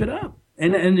to keep it up.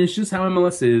 And it's just how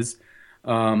MLS is.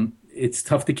 It's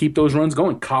tough to keep those runs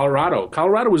going. Colorado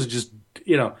was just,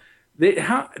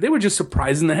 they were just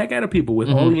surprising the heck out of people with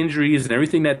all the injuries and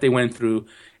everything that they went through.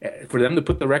 For them to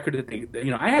put the record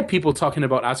that I had people talking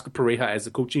about Oscar Pereja as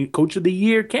the coach of the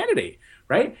year candidate,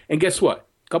 right? And guess what?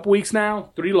 A couple weeks now,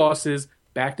 3 losses,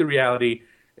 back to reality.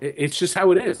 It's just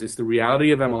how it is. It's the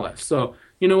reality of MLS. So,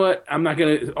 you know what? I'm not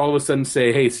going to all of a sudden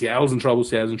say, hey, Seattle's in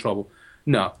trouble.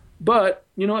 No. But,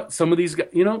 you know what? Some of these guys,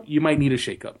 you might need a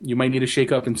shakeup. You might need a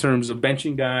shakeup in terms of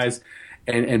benching guys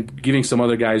and giving some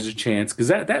other guys a chance because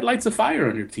that lights a fire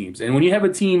on your teams. And when you have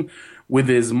a team with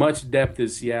as much depth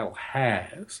as Seattle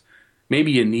has,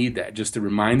 maybe you need that just to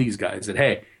remind these guys that,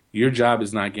 hey, your job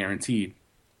is not guaranteed.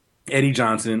 Eddie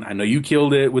Johnson, I know you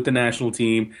killed it with the national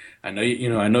team. I know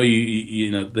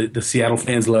the Seattle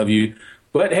fans love you,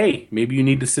 but hey, maybe you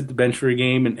need to sit the bench for a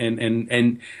game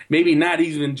and maybe not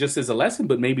even just as a lesson,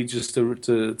 but maybe just to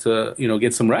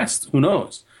get some rest. Who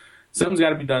knows? Something's got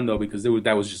to be done though because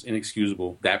that was just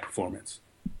inexcusable, that performance.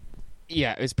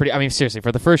 Yeah, it was pretty. I mean, seriously,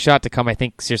 for the first shot to come, I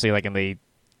think seriously like in the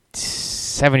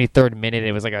 73rd minute,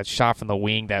 it was like a shot from the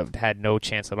wing that had no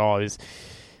chance at all. It was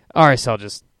RSL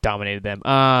just dominated them.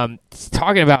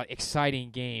 Talking about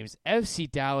exciting games, FC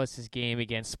Dallas's game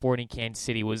against Sporting Kansas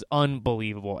City was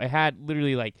unbelievable. It had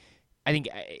literally I think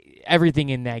everything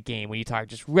in that game. When you talk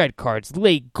just red cards,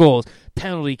 late goals,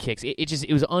 penalty kicks,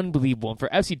 it was unbelievable. And for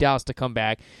FC Dallas to come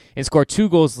back and score 2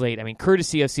 goals late, I mean,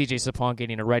 courtesy of CJ Sapong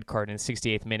getting a red card in the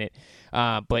 68th minute.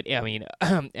 But I mean,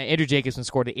 Andrew Jacobson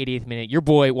scored the 88th minute. Your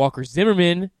boy Walker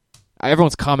Zimmerman.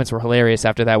 Everyone's comments were hilarious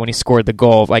after that when he scored the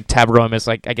goal. Like Tab Romas,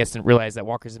 I guess didn't realize that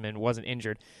Walker Zimmerman wasn't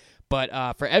injured. But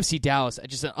for FC Dallas,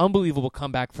 just an unbelievable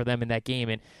comeback for them in that game.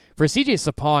 And for CJ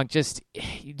Sapong,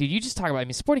 you just talk about. I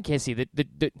mean, Sporting Kansas City,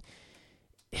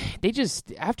 they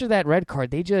just after that red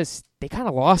card, they kind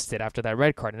of lost it after that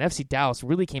red card, and FC Dallas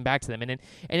really came back to them. And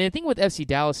the thing with FC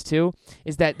Dallas too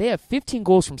is that they have 15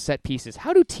 goals from set pieces.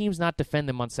 How do teams not defend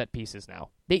them on set pieces now?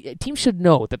 Teams should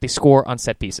know that they score on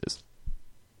set pieces.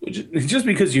 Just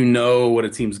because you know what a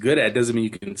team's good at doesn't mean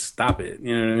you can stop it.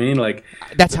 You know what I mean?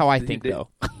 That's how I think, though.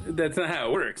 That's not how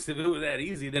it works. If it was that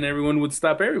easy, then everyone would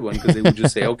stop everyone because they would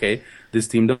just say, okay, this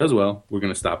team does well, we're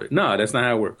going to stop it. No, that's not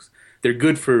how it works. They're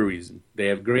good for a reason. They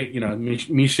have great,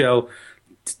 Michel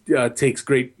takes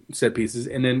great set pieces.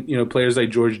 And then, players like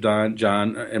George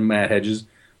John and Matt Hedges,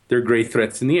 they're great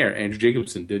threats in the air. Andrew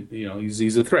Jacobson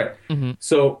he's a threat. Mm-hmm.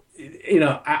 So,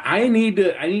 I need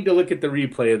to look at the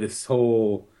replay of this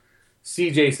whole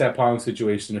CJ Sapong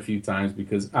situation a few times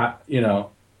because I don't know.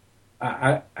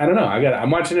 I'm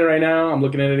watching it right now. I'm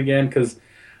looking at it again because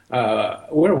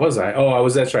where was I? Oh, I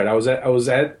was at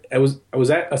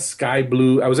a Sky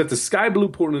Blue. I was at the Sky Blue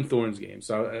Portland Thorns game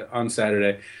on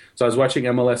Saturday. So I was watching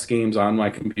MLS games on my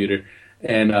computer,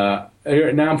 and now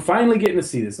I'm finally getting to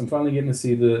see this. I'm finally getting to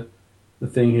see the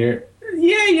thing here.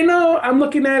 Yeah, I'm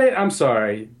looking at it. I'm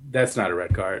sorry, that's not a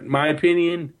red card. My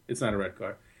opinion, it's not a red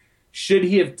card. Should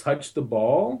he have touched the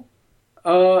ball?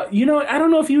 I don't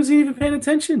know if he was even paying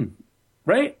attention,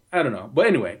 right? I don't know. But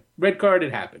anyway, red card,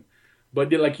 it happened.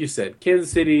 But like you said, Kansas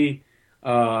City,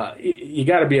 you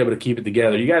got to be able to keep it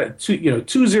together. You got a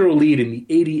 2-0 lead in the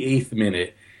 88th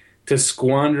minute to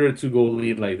squander a 2-goal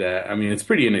lead like that. I mean, it's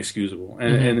pretty inexcusable.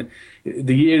 And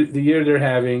the year they're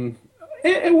having,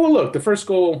 well, look, the first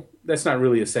goal, that's not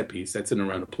really a set piece. That's in a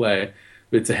run of play.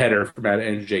 It's a header from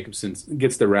Andrew Jacobson.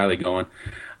 Gets the rally going.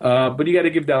 But you got to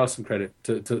give Dallas some credit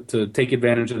to take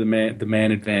advantage of the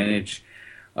man advantage,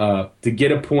 to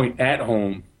get a point at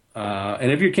home.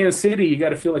 And if you're Kansas City, you got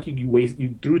to feel like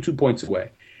you threw 2 points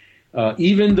away.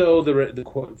 Even though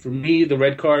for me the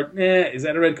red card, is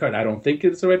that a red card? I don't think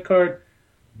it's a red card,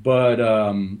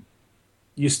 but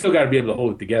you still got to be able to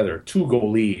hold it together.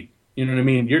 2-goal lead. You know what I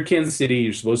mean? You're Kansas City.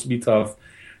 You're supposed to be tough.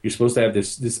 You're supposed to have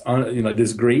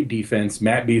this great defense.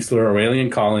 Matt Beasler, Aurelian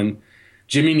Collin,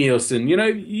 Jimmy Nielsen.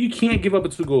 You can't give up a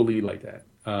 2-goal lead like that.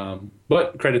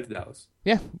 But credit to Dallas.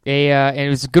 Yeah, and it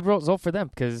was a good result for them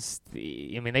because,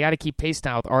 they got to keep pace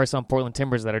now with RSL and Portland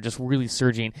Timbers that are just really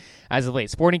surging as of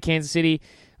late. Sporting Kansas City,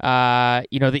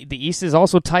 the East is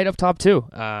also tight up top too.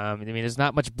 There's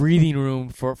not much breathing room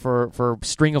for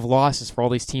string of losses for all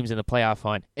these teams in the playoff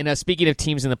hunt. And speaking of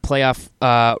teams in the playoff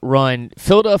run,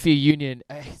 Philadelphia Union,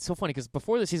 it's so funny because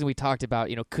before the season we talked about,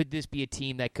 could this be a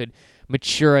team that could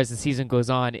mature as the season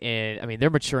goes on? And they're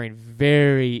maturing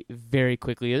very, very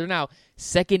quickly. They're now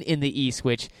second in the East,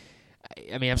 which,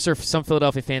 I'm sure some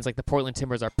Philadelphia fans like the Portland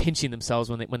Timbers are pinching themselves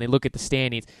when they look at the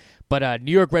standings. But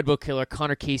New York Red Bull killer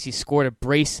Connor Casey scored a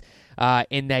brace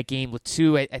in that game with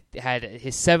 2. Had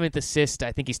his 7th assist.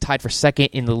 I think he's tied for second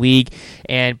in the league.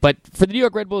 But for the New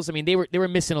York Red Bulls, they were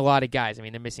missing a lot of guys.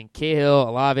 They're missing Cahill,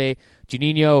 Olave,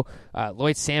 Juninho.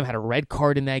 Lloyd Sam had a red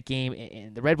card in that game,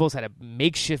 and the Red Bulls had a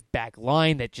makeshift back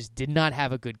line that just did not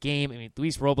have a good game.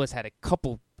 Luis Robles had a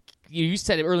couple. You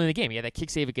said it early in the game. You had that kick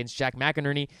save against Jack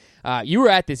McInerney. You were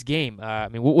at this game.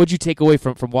 What would you take away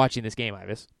from watching this game,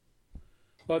 Ivis?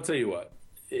 Well, I'll tell you what.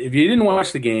 If you didn't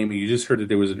watch the game and you just heard that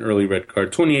there was an early red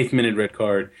card, 28th minute red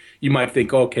card, you might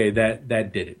think, okay, that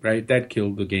did it, right? That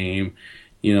killed the game.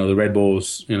 The Red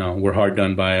Bulls, were hard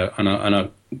done by on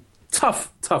a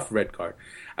tough red card.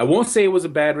 I won't say it was a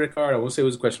bad red card. I won't say it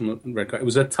was a questionable red card. It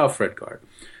was a tough red card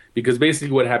because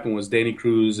basically what happened was Danny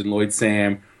Cruz and Lloyd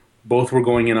Sam both were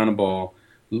going in on a ball.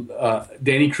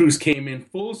 Danny Cruz came in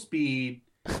full speed.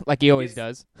 Like he always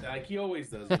does. Like he always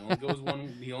does.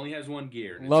 He only has one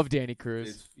gear. Love Danny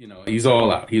Cruz. He's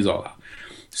all out.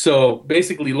 So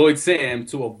basically Lloyd Sam,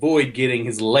 to avoid getting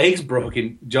his legs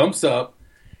broken, jumps up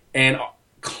and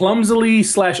clumsily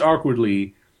 /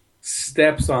 awkwardly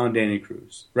steps on Danny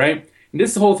Cruz, right? And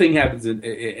this whole thing happens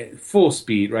at full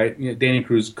speed, right? Danny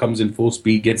Cruz comes in full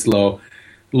speed, gets low.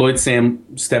 Lloyd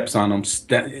Sam steps on him.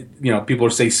 People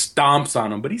say stomps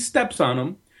on him, but he steps on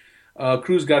him.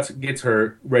 Cruz gets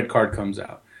hurt. Red card comes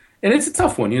out, and it's a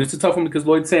tough one. It's a tough one because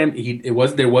Lloyd Sam,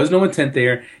 there was no intent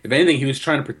there. If anything, he was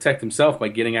trying to protect himself by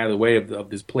getting out of the way of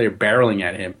this player barreling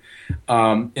at him,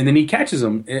 and then he catches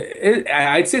him.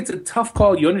 I'd say it's a tough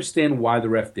call. You understand why the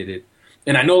ref did it.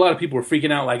 And I know a lot of people were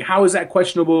freaking out, like, how is that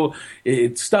questionable?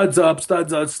 It studs up.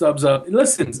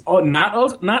 Listen,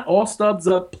 not all studs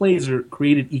up plays are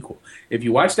created equal. If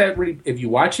you watch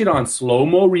it on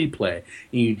slow-mo replay,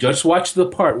 and you just watch the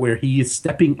part where he is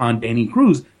stepping on Danny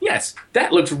Cruz, yes,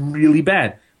 that looks really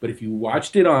bad. But if you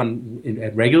watched it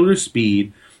at regular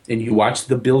speed, and you watch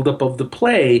the buildup of the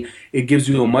play, it gives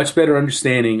you a much better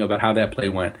understanding about how that play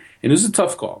went. And it was a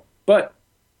tough call. But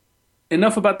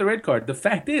enough about the red card. The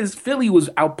fact is, Philly was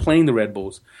outplaying the Red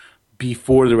Bulls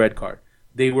before the red card.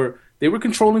 They were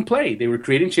controlling play. They were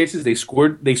creating chances. They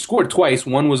scored twice.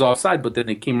 One was offside, but then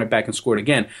they came right back and scored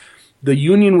again. The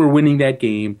Union were winning that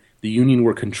game. The Union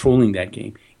were controlling that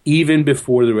game, even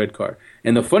before the red card.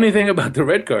 And the funny thing about the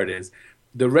red card is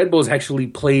the Red Bulls actually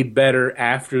played better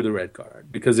after the red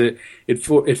card because it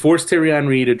forced Thierry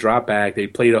Henry to drop back. They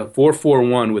played a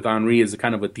 4-4-1 with Henry as a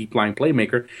kind of a deep line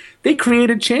playmaker. They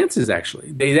created chances,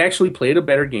 actually. They actually played a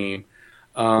better game,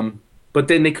 but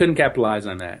then they couldn't capitalize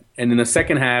on that. And in the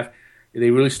second half, they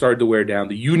really started to wear down.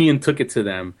 The Union took it to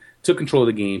them, took control of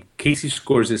the game. Casey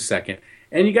scores his second.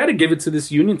 And you got to give it to this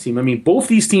Union team. Both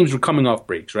these teams were coming off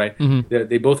breaks, right? Mm-hmm.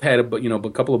 They both had a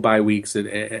couple of bye weeks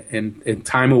and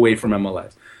time away from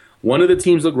MLS. One of the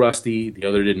teams looked rusty, the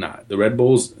other did not. The Red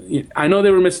Bulls, I know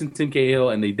they were missing Tim Cahill,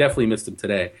 and they definitely missed him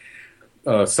today,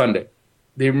 Sunday.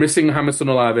 They were missing Jameson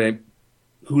Olave,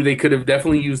 who they could have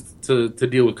definitely used to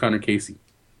deal with Connor Casey.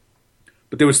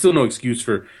 But there was still no excuse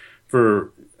for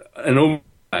an overall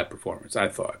performance, I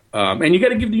thought. And you got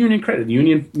to give the Union credit. The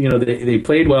Union, they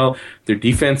played well. Their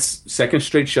defense, second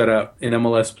straight shutout in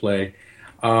MLS play.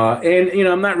 And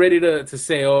I'm not ready to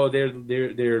say, oh, they're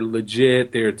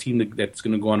legit. They're a team that's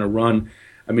going to go on a run.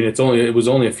 It was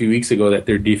only a few weeks ago that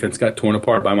their defense got torn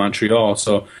apart by Montreal.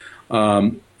 So,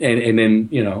 and then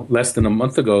less than a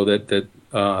month ago that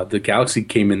the Galaxy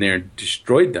came in there and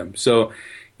destroyed them. So,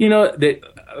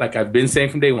 like I've been saying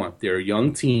from day one, they're a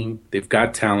young team. They've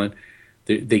got talent.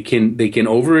 They can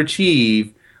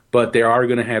overachieve, but they are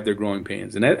going to have their growing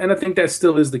pains, and I think that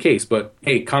still is the case. But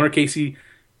hey, Connor Casey,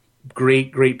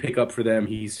 great pickup for them.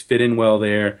 He's fit in well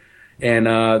there, and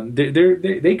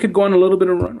they could go on a little bit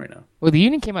of a run right now. Well, the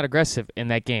Union came out aggressive in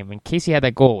that game, and Casey had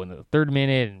that goal in the 3rd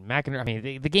minute, and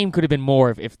McInerney. The game could have been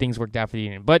more if things worked out for the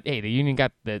Union. But hey, the Union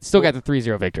still got the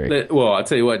 3-0 victory. Well, I'll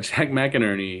tell you what, Jack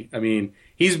McInerney.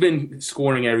 He's been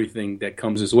scoring everything that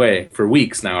comes his way for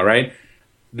weeks now, right?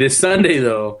 This Sunday,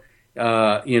 though,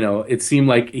 it seemed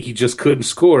like he just couldn't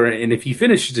score. And if he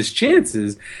finished his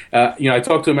chances, I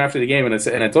talked to him after the game, and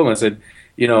I told him, I said,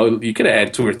 you could have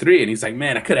had 2 or 3, and he's like,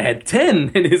 man, I could have had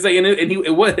 10. And it's like,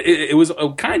 it was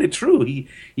kind of true. He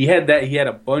had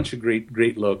a bunch of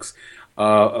great looks.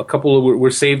 A couple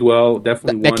were saved well.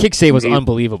 Definitely that kick save was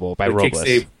unbelievable by Robles. Kick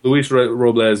save, Luis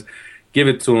Robles, give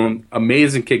it to him.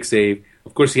 Amazing kick save.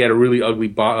 Of course, he had a really ugly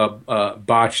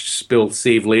botched spilled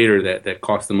save later that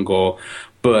cost him a goal.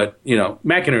 But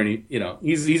McInerney,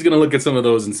 he's going to look at some of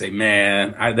those and say,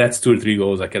 man, that's 2 or 3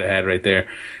 goals I could have had right there,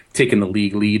 taking the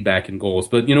league lead back in goals.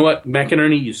 But you know what,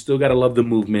 McInerney, you still got to love the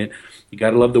movement. You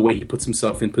got to love the way he puts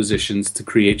himself in positions to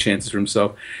create chances for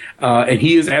himself. And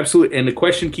he is absolutely. And the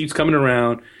question keeps coming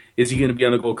around: is he going to be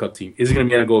on the Gold Cup team? Is he going to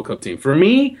be on the Gold Cup team? For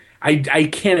me, I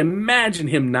can't imagine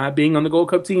him not being on the Gold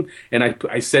Cup team. And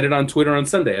I said it on Twitter on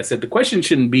Sunday. I said the question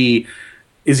shouldn't be,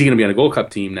 is he going to be on the Gold Cup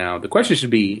team now? The question should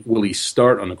be, will he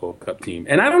start on the Gold Cup team?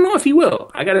 And I don't know if he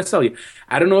will. I got to tell you,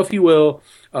 I don't know if he will.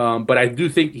 But I do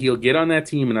think he'll get on that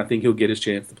team, and I think he'll get his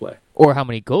chance to play. Or how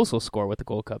many goals he'll score with the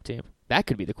Gold Cup team. That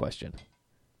could be the question.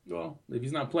 Well, if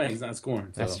he's not playing, he's not scoring.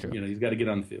 So, that's true. He's got to get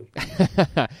on the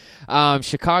field.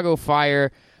 Chicago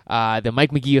Fire, the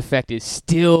Mike McGee effect is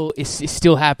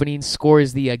still happening.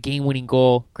 Scores the game-winning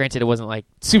goal. Granted, it wasn't like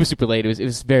super late. It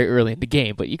was very early in the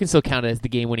game, but you can still count it as the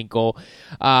game-winning goal.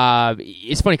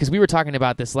 It's funny because we were talking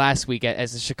about this last week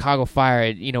as the Chicago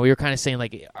Fire. We were kind of saying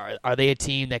like, are they a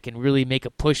team that can really make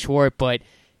a push for it? But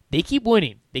they keep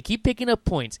winning. They keep picking up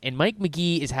points. And Mike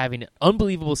McGee is having an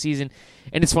unbelievable season.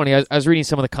 And it's funny. I was reading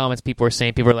some of the comments people were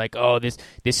saying. People are like, oh, this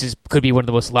could be one of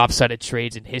the most lopsided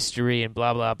trades in history and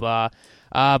blah, blah, blah.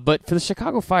 But for the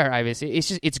Chicago Fire,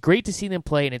 Ivis, it's great to see them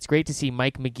play, and it's great to see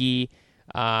Mike McGee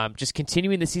just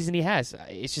continuing the season he has.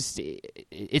 It's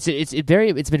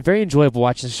been very enjoyable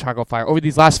watching the Chicago Fire over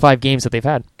these last 5 games that they've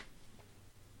had.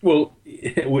 Well,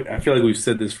 I feel like we've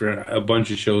said this for a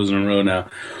bunch of shows in a row now.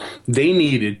 They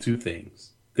needed 2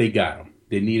 things. They got them.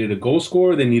 They needed a goal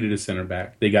scorer. They needed a center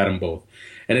back. They got them both.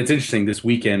 And it's interesting. This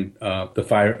weekend, the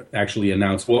Fire actually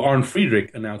announced. Well, Arne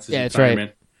Friedrich announced his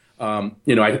retirement. Right.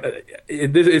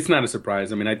 It's not a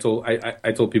surprise. I mean, I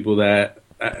told people that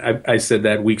I said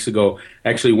that weeks ago.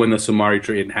 Actually, when the Samari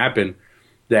trade happened,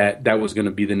 that was going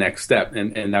to be the next step,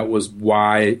 and that was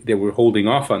why they were holding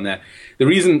off on that. The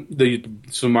reason the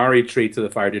Samari trade to the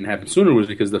Fire didn't happen sooner was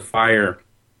because the Fire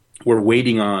were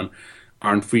waiting on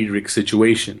Friedrich's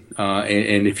situation,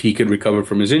 and if he could recover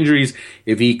from his injuries,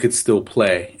 if he could still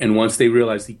play. And once they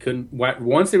realized he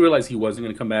wasn't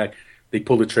going to come back, they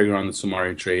pulled the trigger on the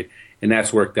Samari trade, and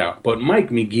that's worked out. But Mike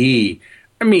McGee,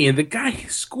 I mean, the guy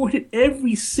scored in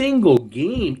every single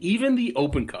game, even the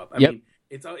Open Cup. I mean,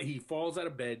 he falls out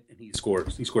of bed and he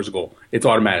scores. He scores a goal. It's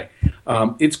automatic.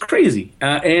 It's crazy.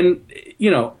 And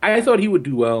I thought he would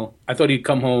do well. I thought he'd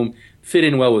come home, fit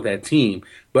in well with that team.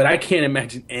 But I can't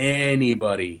imagine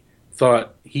anybody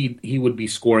thought he would be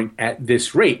scoring at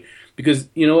this rate. Because,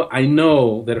 I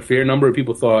know that a fair number of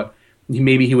people thought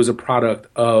maybe he was a product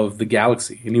of the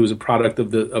Galaxy and he was a product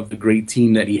of the great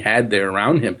team that he had there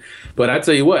around him. But I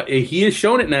tell you what, he has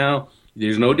shown it now.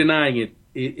 There's no denying it.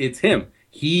 It's him.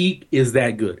 He is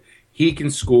that good. He can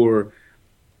score.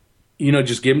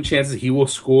 Just give him chances. He will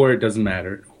score. It doesn't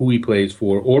matter who he plays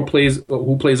for or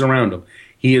who plays around him.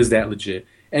 He is that legit.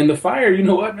 And the Fire, you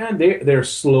know what, man? They're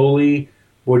slowly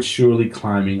but surely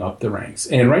climbing up the ranks.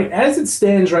 And right as it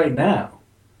stands right now,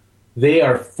 they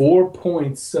are 4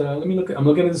 points. I'm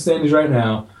looking at the standings right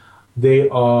now. They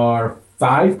are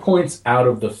 5 points out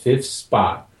of the 5th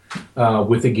spot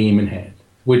with a game in hand,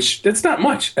 which that's not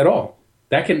much at all.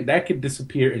 That can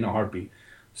disappear in a heartbeat.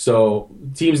 So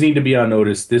teams need to be on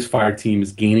notice. This Fire team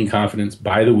is gaining confidence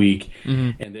by the week,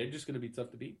 and they're just going to be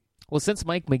tough to beat. Well, since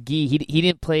Mike McGee, he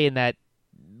didn't play in that.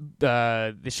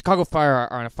 The Chicago Fire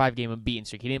are on a 5-game unbeaten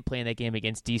streak. He didn't play in that game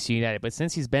against DC United, but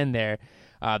since he's been there,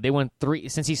 they won 3.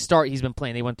 Since he's been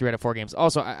playing. They won 3 out of 4 games.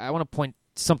 Also, I want to point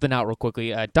something out real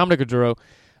quickly. Dominic Gaudreau,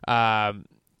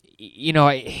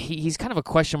 he's kind of a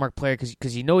question mark player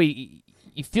because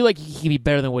you feel like he can be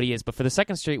better than what he is, but for the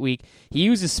second straight week, he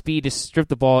used his speed to strip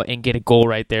the ball and get a goal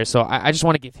right there. So I just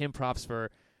want to give him props for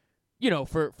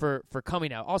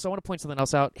coming out. Also, I want to point something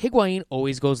else out. Higuain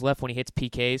always goes left when he hits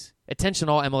PKs. Attention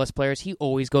all MLS players, he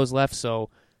always goes left, so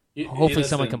hopefully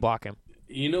someone can block him.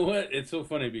 You know what? It's so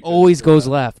funny because always goes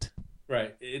left.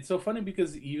 Right. It's so funny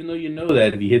because even though you know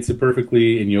that if he hits it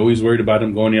perfectly and you're always worried about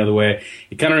him going the other way,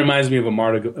 it kind of reminds me of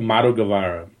Amado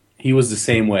Guevara. He was the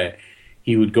same way.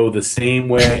 He would go the same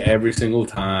way every single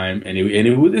time, and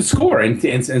he would score.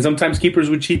 And sometimes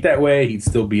keepers would cheat that way. He'd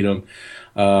still beat them.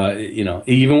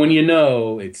 Even when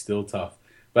it's still tough.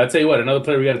 But I tell you what, another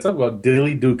player we got to talk about,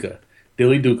 Dilly Duka.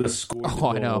 Dilly Duka scored Oh,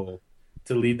 I the know. goal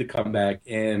to lead the comeback,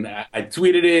 and I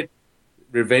tweeted it.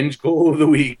 Revenge goal of the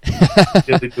week,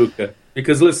 Dilly Duka.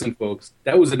 Because listen, folks,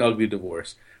 that was an ugly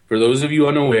divorce. For those of you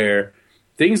unaware,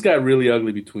 things got really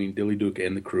ugly between Dilly Duka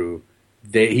and the crew.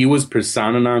 He was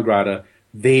persona non grata.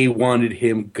 They wanted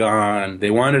him gone.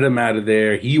 They wanted him out of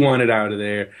there. He wanted out of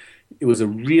there. It was a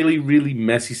really, really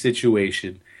messy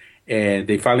situation, and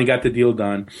they finally got the deal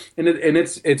done. And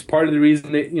it's part of the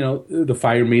reason that the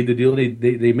Fire made the deal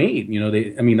they made.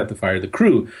 Not the Fire, the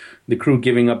crew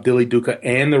giving up Dilly Duka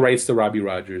and the rights to Robbie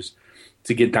Rogers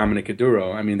to get Dominic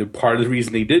Aduro. I mean, they're part of the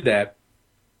reason they did that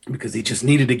because they just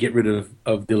needed to get rid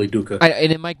of Dilly Duka.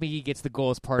 And then Mike McGee gets the goal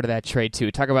as part of that trade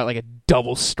too. Talk about like a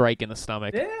double strike in the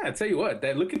stomach. Yeah, I tell you what,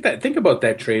 look at that. Think about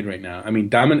that trade right now. I mean,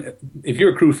 if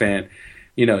you're a Crew fan,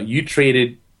 you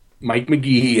traded Mike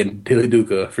McGee and Dilly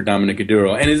Duka for Dominic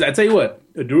Aduro. And I tell you what,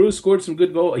 Aduro scored some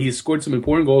good goals. He's scored some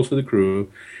important goals for the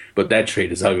Crew, but that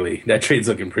trade is ugly. That trade's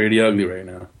looking pretty ugly right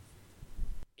now.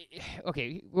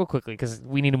 Okay, real quickly, because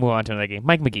we need to move on to another game.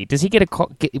 Mike McGee, does he get a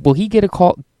call? Will he get a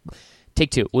call?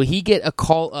 Take two. Will he get a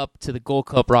call up to the Gold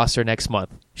Cup roster next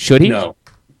month? Should he? No.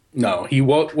 He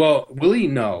won't. Well, will he?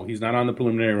 No, he's not on the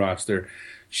preliminary roster.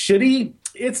 Should he?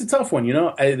 It's a tough one.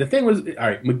 The thing was, all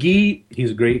right, McGee,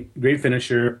 he's a great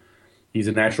finisher. He's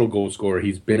a natural goal scorer.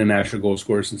 He's been a natural goal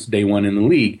scorer since day one in the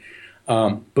league.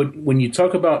 But when you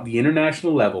talk about the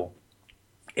international level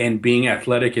and being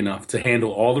athletic enough to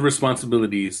handle all the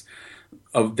responsibilities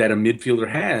that a midfielder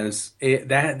has,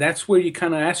 that's where you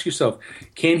kind of ask yourself,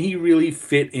 can he really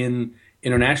fit in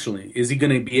internationally? Is he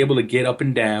going to be able to get up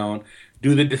and down,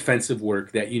 do the defensive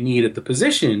work that you need at the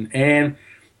position? And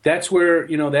that's where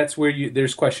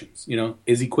there's questions.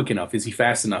 Is he quick enough? Is he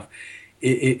fast enough?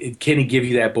 Can he give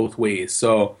you that both ways?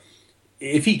 So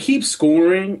if he keeps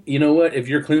scoring, you know what? If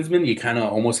you're Klinsmann, you kind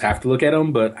of almost have to look at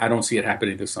him, but I don't see it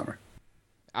happening this summer.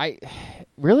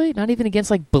 Really? Not even against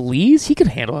like Belize? He could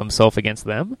handle himself against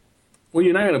them. Well,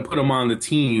 you're not going to put him on the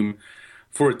team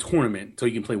for a tournament until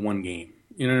you can play one game.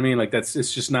 You know what I mean? Like it's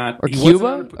just not. Or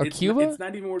Cuba? Cuba? It's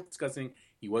not even worth discussing.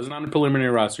 He wasn't on the preliminary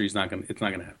roster. It's not going to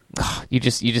happen. You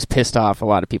just pissed off a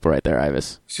lot of people right there,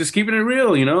 Ivis. It's just keeping it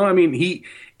real, I mean,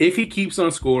 if he keeps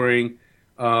on scoring,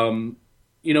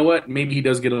 you know what? Maybe he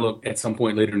does get a look at some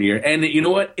point later in the year. And you know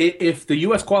what? If the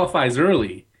U.S. qualifies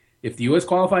early. If the U.S.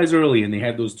 qualifies early and they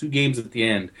have those two games at the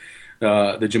end,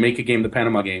 the Jamaica game, the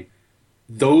Panama game,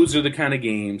 those are the kind of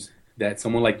games that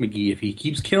someone like McGee, if he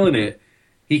keeps killing it,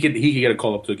 he could get a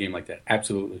call up to a game like that.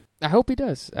 Absolutely. I hope he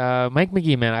does. Mike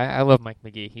McGee, man, I love Mike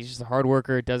McGee. He's just a hard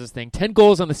worker, does his thing. 10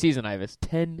 goals on the season, Ivis.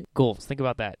 10 goals. Think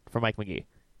about that for Mike McGee.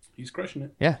 He's crushing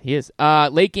it. Yeah, he is.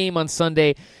 Late game on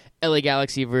Sunday, LA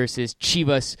Galaxy versus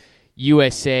Chivas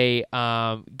USA.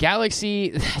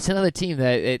 Galaxy, that's another team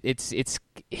that it's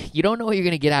you don't know what you're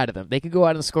going to get out of them. They could go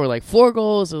out and score like 4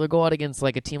 goals, or they'll go out against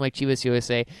like a team like Chivas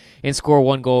USA and score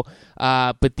 1 goal.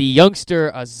 But the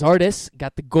youngster Zardes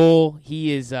got the goal.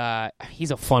 He's a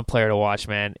fun player to watch,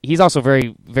 man. He's also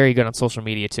very, very good on social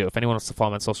media too. If anyone wants to follow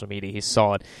him on social media, he's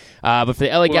solid. But for the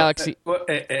LA Galaxy,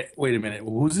 wait a minute.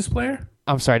 Who's this player?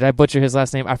 I'm sorry, did I butcher his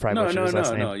last name? I probably butchered his last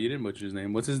name. No, you didn't butcher his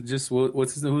name. Who's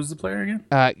the player again?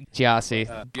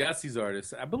 Giassi. Giassi's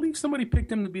artist. I believe somebody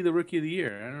picked him to be the rookie of the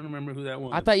year. I don't remember who that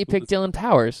was. I thought you picked Dylan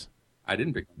Powers. I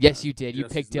didn't pick. Yes, you did. You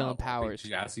picked Dylan Powers.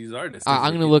 Giassi's artist.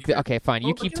 I'm going to look. Okay, fine.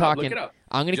 You keep talking.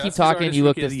 I'm going to keep talking. You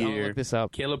look this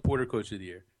up. Caleb Porter, coach of the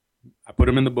year. I put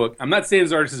him in the book. I'm not saying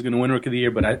his artist is going to win rookie of the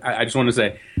year, but I just want to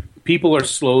say people are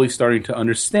slowly starting to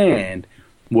understand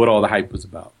what all the hype was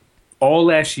about. All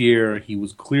last year, he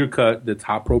was clear-cut the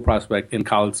top pro prospect in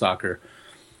college soccer.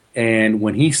 And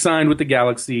when he signed with the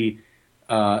Galaxy,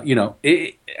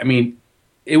 it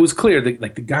was clear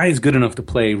that the guy is good enough to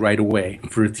play right away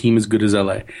for a team as good as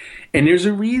LA. And there's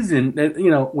a reason that,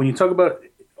 when you talk about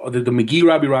the McGee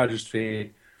Robbie Rogers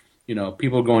trade,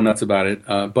 people are going nuts about it.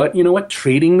 But you know what?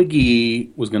 Trading McGee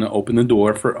was going to open the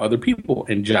door for other people.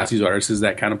 And Giassi's artist is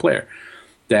that kind of player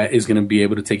that is going to be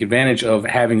able to take advantage of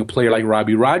having a player like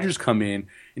Robbie Rogers come in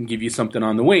and give you something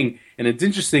on the wing. And it's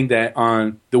interesting that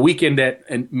on the weekend that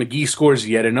McGee scores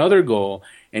yet another goal,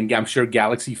 and I'm sure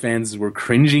Galaxy fans were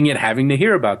cringing at having to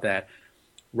hear about that,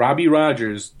 Robbie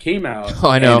Rogers came out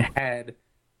and had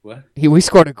what? We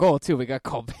scored a goal too. We got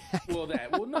called back. No.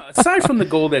 Aside from the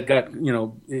goal that got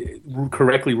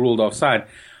correctly ruled offside,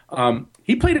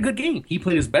 he played a good game. He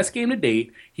played his best game to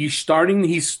date. He's starting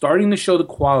to show the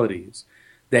qualities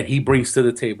that he brings to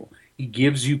the table. He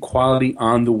gives you quality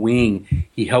on the wing.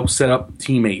 He helps set up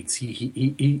teammates.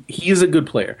 He is a good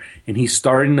player, and he's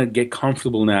starting to get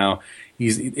comfortable now.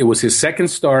 It was his second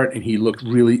start, and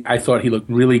I thought he looked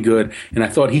really good, and I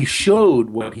thought he showed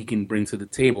what he can bring to the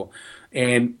table.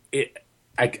 And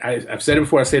I've said it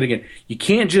before, I say it again. You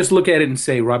can't just look at it and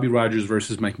say Robbie Rogers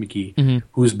versus Mike McGee,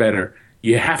 who's better.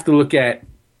 You have to look at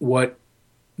what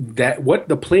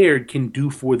the player can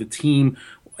do for the team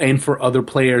and for other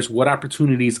players, what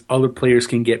opportunities other players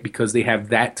can get because they have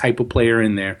that type of player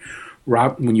in there.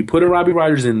 When you put a Robbie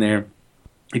Rogers in there,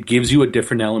 it gives you a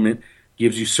different element,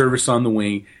 gives you service on the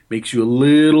wing, makes you a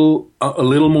little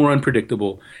more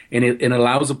unpredictable, and it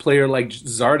allows a player like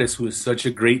Zardes, who is such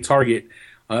a great target,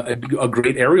 a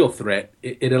great aerial threat.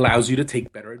 It allows you to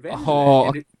take better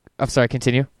advantage. I'm sorry.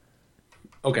 Continue.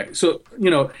 Okay, so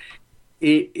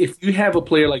if you have a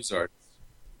player like Zardes,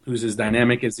 who's as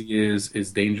dynamic as he is,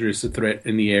 as dangerous a threat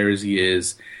in the air as he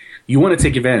is, you want to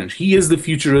take advantage. He is the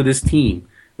future of this team.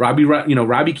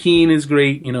 Robbie Keane is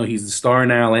great. He's the star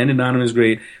now. Landon Donovan is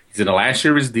great. He's in the last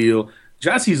year of his deal.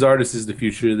 Gyasi Zardes is the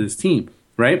future of this team,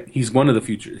 right? He's one of the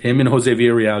future. Him and Jose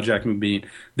Villarreal, Jack McBean,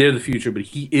 they're the future, but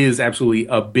he is absolutely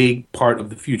a big part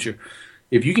of the future.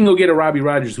 If you can go get a Robbie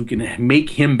Rogers who can make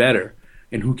him better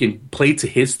and who can play to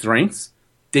his strengths,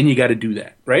 then you got to do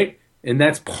that, right? And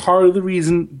that's part of the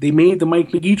reason they made the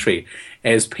Mike McGee trade.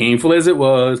 As painful as it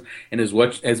was, and as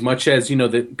much as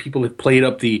that people have played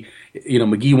up the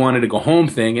McGee wanted to go home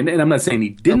thing, and I'm not saying he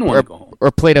didn't want to go home, or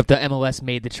played up the MLS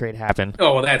made the trade happen.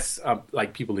 Oh, well, that's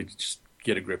like people that just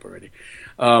get a grip already.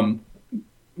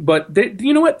 But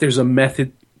you know what? There's a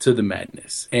method to the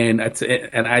madness, and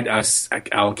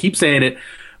I'll keep saying it.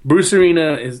 Bruce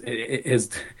Arena is.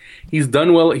 He's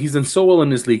done well. He's done so well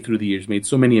in this league through the years, made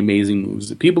so many amazing moves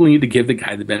that people need to give the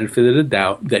guy the benefit of the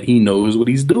doubt that he knows what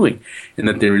he's doing and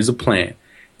that there is a plan.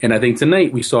 And I think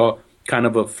tonight we saw kind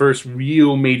of a first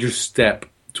real major step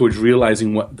towards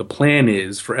realizing what the plan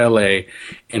is for LA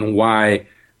and why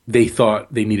they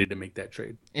thought they needed to make that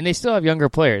trade. And they still have younger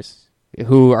players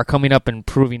who are coming up and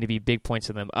proving to be big points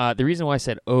to them. The reason why I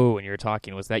said when you were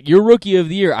talking was that your rookie of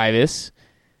the year, Ivis,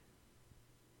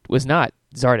 was not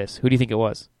Zardes. Who do you think it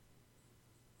was?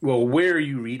 Well, where are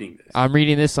you reading this? I'm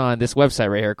reading this on this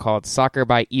website right here called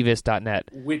soccerbyEvis.net.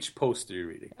 Which post are you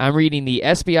reading? I'm reading the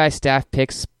SBI staff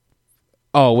picks.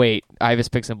 Oh, wait. Ivis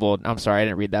picks in bold. I'm sorry. I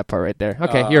didn't read that part right there.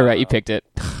 Okay, you're right. You picked it.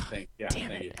 Thank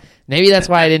you. Maybe that's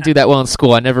why I didn't do that well in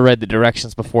school. I never read the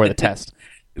directions before the test.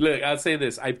 Look, I'll say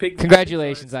this.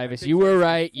 Congratulations, Ivis. You were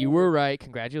right.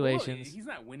 Congratulations. Well, he's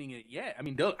not winning it yet. I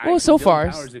mean, so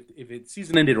far. Powers, if its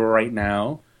season ended right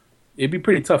now, it'd be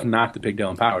pretty tough not to pick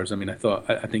Dylan Powers. I mean, I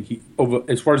think he,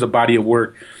 as far as a body of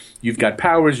work, you've got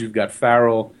Powers, you've got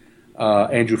Farrell,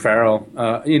 Andrew Farrell.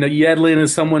 Yedlin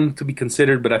is someone to be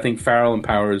considered, but I think Farrell and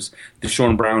Powers,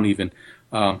 Deshaun Brown even.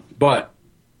 But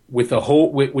with the whole,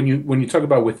 when you talk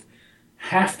about with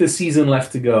half the season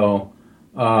left to go,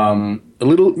 a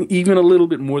little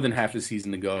bit more than half the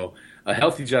season to go, a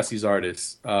healthy Gyasi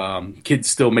Zardes could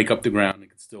still make up the ground and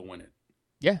could still win it.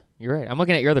 Yeah, you're right. I'm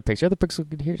looking at your other picks. Your other picks look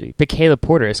good here. You pick Caleb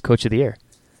Porter as coach of the year.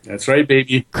 That's right,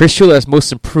 baby. Chris Schuler as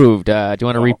most improved. Do you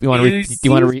want to read?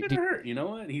 You know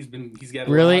what? He's got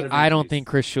really. I don't think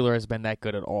Chris Schuler has been that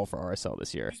good at all for RSL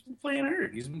this year. He's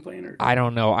been playing hurt. I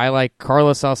don't know. I like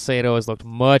Carlos Salcedo has looked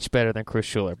much better than Chris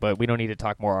Schuler, but we don't need to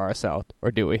talk more RSL,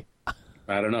 or do we?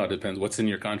 I don't know. It depends. What's in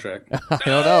your contract? I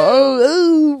don't know.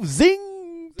 Oh,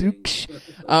 zing!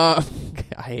 I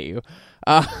hate you.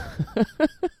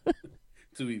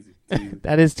 Too easy.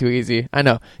 That is too easy. I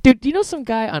know. Dude, do you know some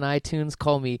guy on iTunes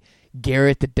called me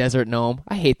Garrett the Desert Gnome?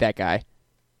 I hate that guy.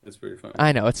 That's pretty funny.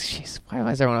 I know. Why does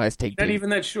everyone always take Not even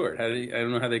that short. I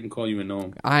don't know how they can call you a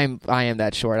gnome. I am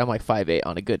that short. I'm like 5'8"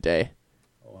 on a good day.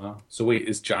 Oh, wow. So wait,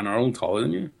 is John Arnold taller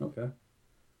than you? Okay.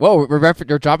 Whoa,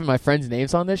 we're dropping my friends'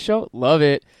 names on this show? Love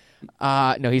it.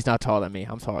 No, he's not taller than me.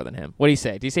 I'm taller than him. What did he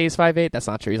say? Did he say he's 5'8"? That's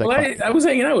not true. He's like I was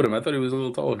hanging out with him. I thought he was a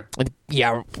little taller.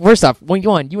 Yeah, first off,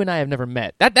 you and I have never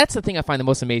met. That's the thing I find the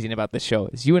most amazing about this show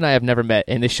is you and I have never met,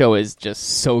 and this show is just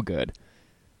so good.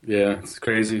 Yeah, it's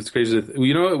crazy. It's crazy.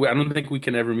 You know, I don't think we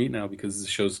can ever meet now because the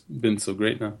show's been so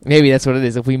great now. Maybe that's what it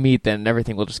is. If we meet, then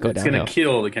everything will just go downhill. It's going to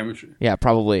kill the chemistry. Yeah,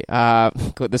 probably.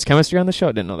 There's chemistry on the show?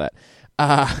 I didn't know that.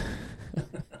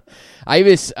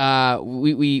 Ivis,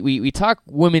 we talk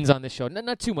women's on this show.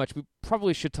 Not too much. We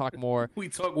probably should talk more. We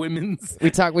talk women's. We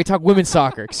talk women's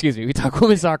soccer. Excuse me. We talk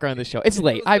women's soccer on the show. It's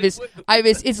late. Ivis,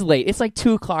 it's late. It's like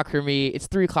 2:00 for me. It's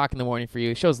 3:00 in the morning for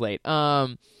you. Show's late.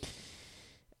 Ivis,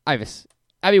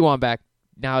 Abby Wambach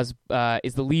now is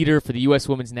the leader for the U.S.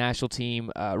 women's national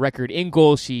team. Record in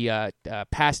goals. She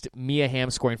passed Mia Hamm,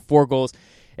 scoring 4 goals.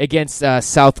 against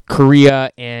South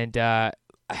Korea, and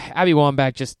Abby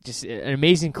Wambach, just an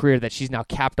amazing career that she's now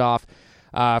capped off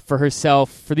for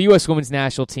herself, for the U.S. women's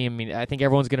national team. I mean, I think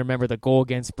everyone's going to remember the goal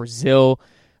against Brazil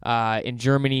in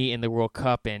Germany in the World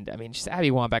Cup, and I mean, just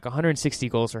Abby Wambach, 160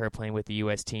 goals for her playing with the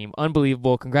U.S. team.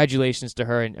 Unbelievable. Congratulations to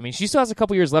her. And I mean, she still has a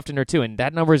couple years left in her too, and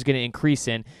that number is going to increase,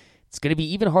 and it's going to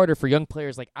be even harder for young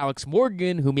players like Alex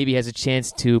Morgan, who maybe has a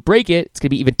chance to break it. It's going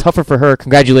to be even tougher for her.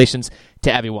 Congratulations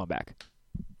to Abby Wambach.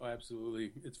 Oh,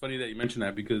 absolutely. It's funny that you mentioned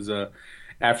that because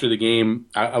after the game,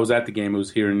 I was at the game. It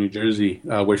was here in New Jersey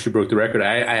where she broke the record.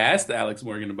 I asked Alex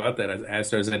Morgan about that. I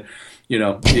asked her, I said,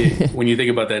 when you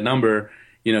think about that number,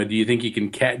 do you think you can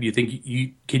do you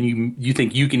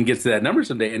think you can get to that number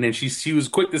someday? And then she was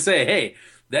quick to say, hey,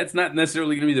 that's not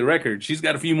necessarily going to be the record. She's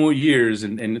got a few more years,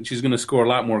 and she's going to score a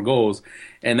lot more goals,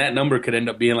 and that number could end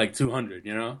up being like 200.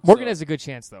 Morgan has a good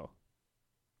chance, though.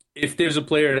 If there's a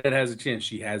player that has a chance,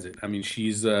 she has it. I mean,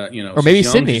 she's or maybe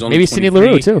Sydney, maybe Sydney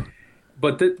Leroux too.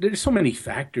 But there's so many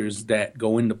factors that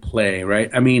go into play, right?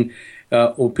 I mean,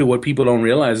 what people don't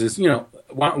realize is,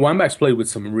 Wambach's played with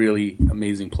some really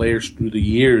amazing players through the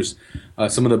years.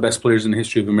 Some of the best players in the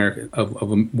history of America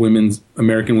of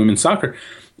American women's soccer.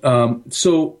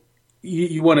 So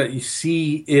you want to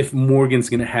see if Morgan's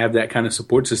going to have that kind of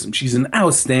support system. She's an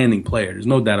outstanding player. There's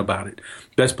no doubt about it.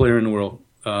 Best player in the world,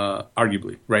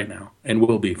 arguably, right now, and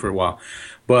will be for a while.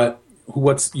 But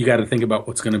you got to think about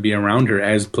what's going to be around her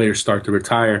as players start to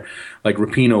retire, like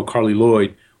Rapinoe, Carly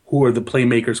Lloyd. Who are the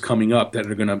playmakers coming up that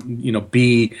are going to,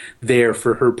 be there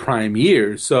for her prime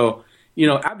years? So,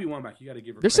 Abby Wambach, you got to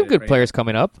give her. There's some good players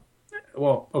coming up.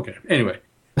 Well, okay. Anyway,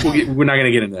 we're not going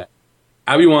to get into that.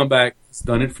 Abby Wambach has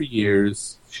done it for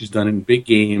years. She's done it in big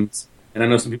games, and I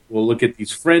know some people will look at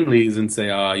these friendlies and say,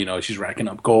 she's racking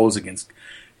up goals against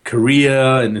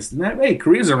Korea and this and that. Hey,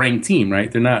 Korea's a ranked team,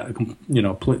 right? They're not,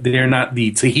 they're not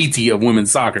the Tahiti of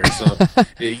women's soccer. So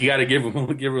you got to give her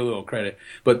a little credit.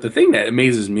 But the thing that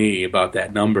amazes me about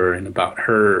that number and about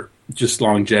her just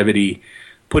longevity,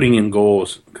 putting in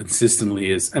goals consistently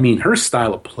is, her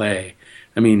style of play.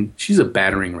 She's a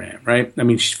battering ram, right?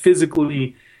 She's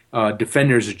physically,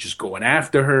 defenders are just going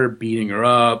after her, beating her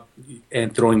up,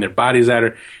 and throwing their bodies at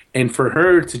her. And for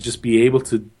her to just be able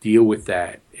to deal with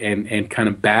that and kind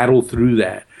of battle through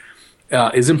that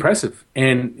is impressive.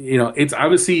 And it's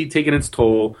obviously taken its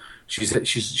toll.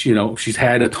 She's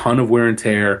had a ton of wear and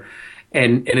tear,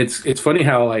 and it's funny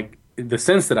how, like, the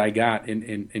sense that I got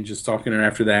in just talking to her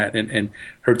after that and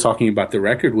her talking about the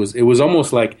record was, it was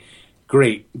almost like,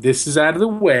 great, this is out of the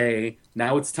way.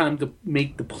 Now it's time to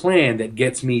make the plan that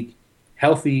gets me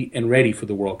healthy and ready for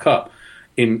the World Cup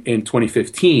in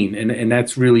 2015, and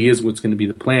that's really is what's going to be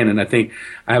the plan. And I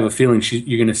have a feeling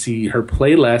you're going to see her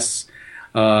play less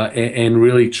and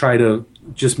really try to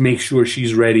just make sure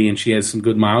she's ready and she has some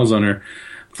good miles on her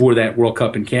for that World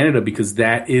Cup in Canada, because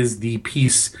that is the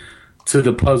piece to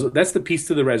the puzzle. That's the piece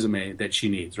to the resume that she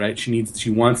needs, right? She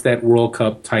wants that World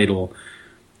Cup title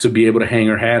to be able to hang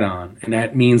her hat on, and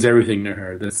that means everything to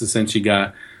her. That's the sense you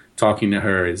got talking to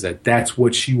her, is that's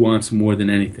what she wants more than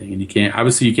anything. And you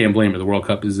can't blame her. The World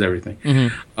Cup is everything.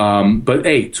 Mm-hmm. But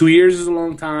hey, 2 years is a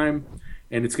long time,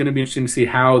 and it's going to be interesting to see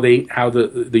how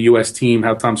the U.S. team,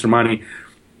 how Tom Sermanni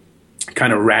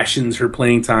kind of rations her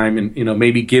playing time, and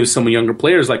maybe gives some younger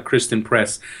players like Kristen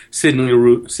Press, Sydney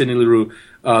Leroux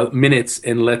minutes,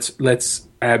 and let's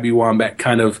Abby Wambach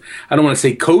kind of, I don't want to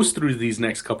say coast through these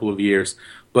next couple of years,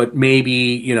 but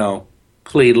maybe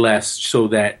play less so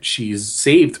that she's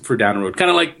saved for down the road. Kind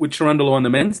of like with Cherundolo on the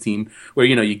men's team, where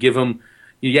you give him,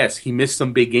 yes, he missed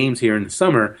some big games here in the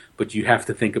summer, but you have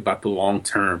to think about the long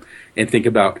term and think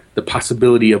about the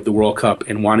possibility of the World Cup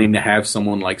and wanting to have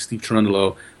someone like Steve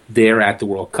Cherundolo there at the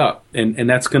World Cup, and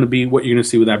that's going to be what you're going to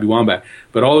see with Abby Wambach.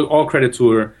 But all credit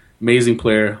to her. Amazing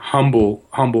player,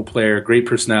 humble player, great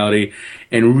personality,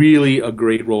 and really a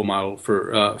great role model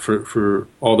for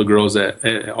all the girls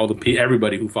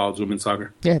everybody who follows women's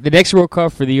soccer. Yeah, the next World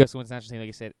Cup for the U.S. women's national team, like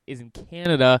I said, is in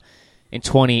Canada in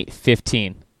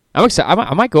 2015. I'm excited.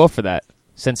 I might go up for that,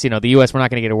 since the U.S. we're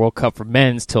not going to get a World Cup for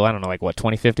men's till, I don't know,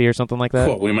 2050 or something like that.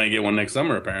 Well, we might get one next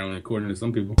summer, apparently, according to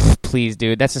some people. Please,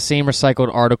 dude. That's the same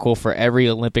recycled article for every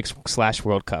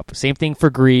Olympics/World Cup. Same thing for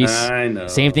Greece. I know.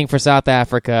 Same thing for South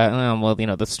Africa.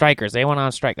 The strikers, they went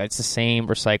on strike. It's the same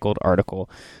recycled article.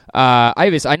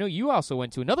 Ivis, I know you also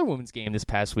went to another women's game this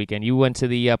past weekend. You went to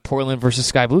the Portland versus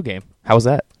Sky Blue game. How was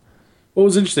that? Well, it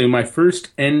was interesting. My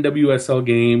first NWSL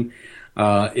game.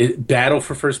 Battle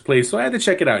for first place, so I had to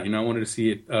check it out. I wanted to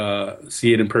see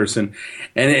it in person,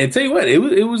 and tell you what,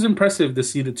 it was impressive to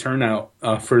see the turnout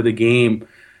for the game,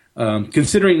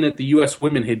 considering that the U.S.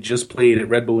 women had just played at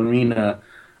Red Bull Arena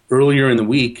earlier in the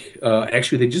week.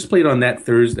 Actually, they just played on that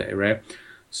Thursday, right?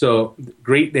 So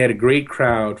great, they had a great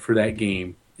crowd for that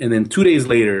game. And then 2 days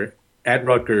later at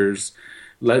Rutgers,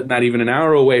 not even an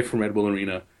hour away from Red Bull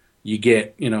Arena, you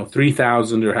get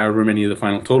 3,000 or however many the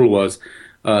final total was.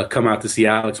 Come out to see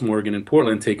Alex Morgan in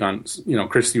Portland take on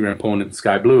Christy Rampone and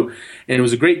Sky Blue, and it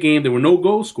was a great game. There were no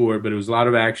goals scored, but it was a lot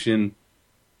of action,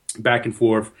 back and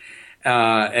forth,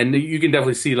 and you can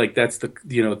definitely see like that's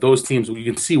those teams. You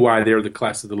can see why they're the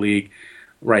class of the league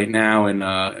right now. And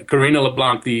Karina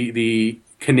LeBlanc, the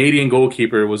Canadian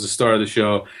goalkeeper, was the star of the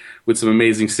show with some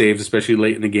amazing saves, especially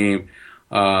late in the game.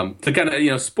 To kind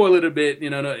of spoil it a bit,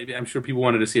 I'm sure people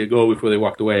wanted to see a goal before they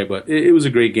walked away, but it was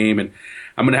a great game, and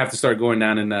I'm gonna have to start going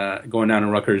down in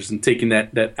Rutgers and taking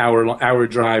that hour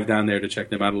drive down there to check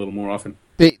them out a little more often.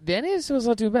 The NAS was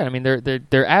not too bad. I mean,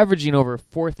 they're averaging over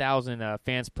 4,000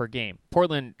 fans per game.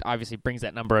 Portland obviously brings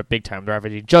that number up big time. They're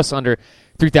averaging just under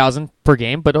 3,000 per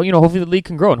game. But hopefully the league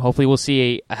can grow, and hopefully we'll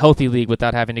see a healthy league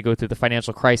without having to go through the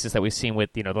financial crisis that we've seen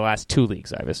with the last two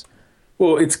leagues, Ivis.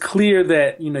 Well, it's clear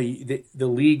that the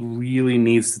league really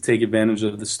needs to take advantage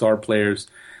of the star players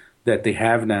that they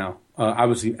have now.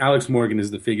 Obviously, Alex Morgan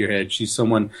is the figurehead. She's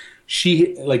someone. She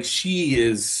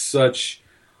is such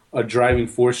a driving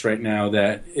force right now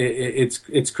that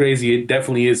it's crazy. It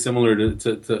definitely is similar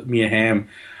to Mia Hamm,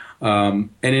 and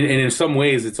in some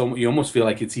ways, you almost feel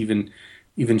like it's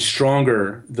even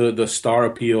stronger, the star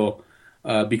appeal,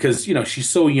 because she's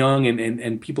so young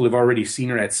and people have already seen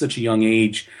her at such a young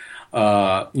age.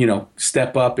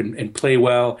 Step up and play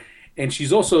well. And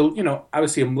she's also,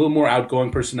 obviously a little more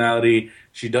outgoing personality.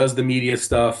 She does the media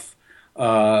stuff.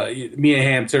 Mia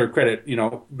Hamm, to her credit,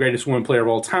 greatest woman player of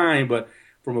all time, but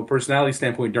from a personality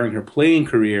standpoint during her playing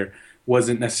career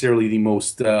wasn't necessarily the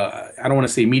most, I don't want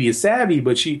to say media savvy,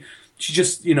 but she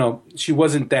just, she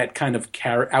wasn't that kind of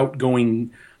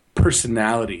outgoing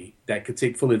personality that could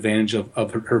take full advantage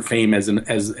of her fame as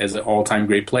an all-time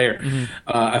great player. Mm-hmm.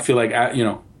 I feel like,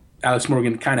 Alex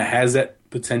Morgan kind of has that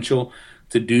potential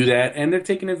to do that, and they're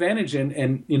taking advantage.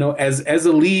 And as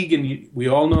a league, and we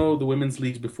all know the women's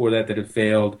leagues before that have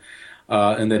failed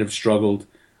and that have struggled.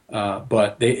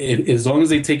 But as long as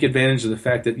they take advantage of the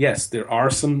fact that yes, there are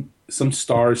some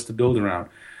stars to build around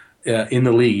in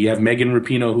the league. You have Megan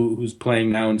Rapinoe who's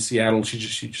playing now in Seattle. She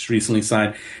just recently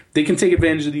signed. They can take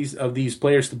advantage of these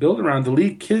players to build around. The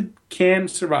league can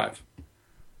survive.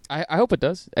 I hope it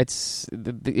does. It's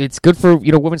good for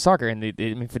women's soccer,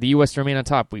 and for the U.S. to remain on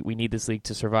top, we need this league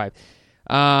to survive.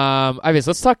 Ives,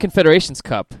 let's talk Confederations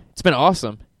Cup. It's been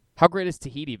awesome. How great has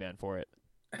Tahiti been for it?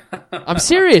 I'm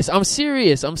serious.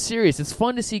 It's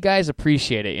fun to see guys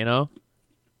appreciate it.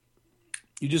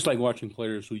 You just like watching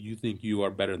players who you think you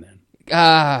are better than.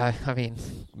 I mean,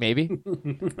 maybe.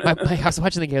 I was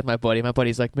watching the game with my buddy. My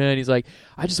buddy's like, man,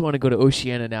 I just want to go to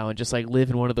Oceania now and just live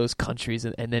in one of those countries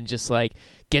and then just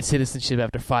get citizenship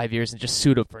after 5 years and just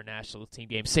suit up for a national team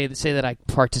game. Say that I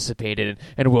participated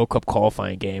in a World Cup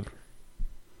qualifying game.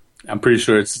 I'm pretty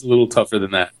sure it's a little tougher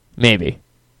than that. Maybe.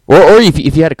 Or if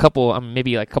you had a couple,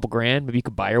 maybe a couple grand, maybe you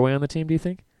could buy your way on the team, do you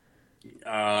think?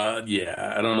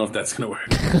 Yeah, I don't know if that's going to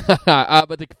work.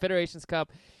 But the Confederations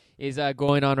Cup is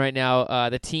going on right now.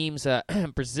 The teams,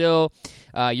 Brazil,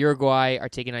 Uruguay, are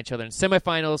taking on each other in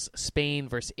semifinals. Spain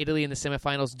versus Italy in the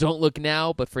semifinals. Don't look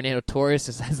now, but Fernando Torres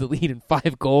has the lead in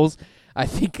 5 goals. I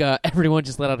think everyone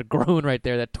just let out a groan right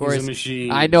there. That Torres, he's a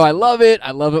machine. I know, I love it.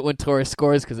 I love it when Torres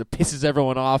scores because it pisses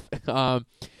everyone off. All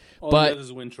he does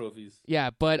is win trophies.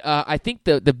 Yeah, but I think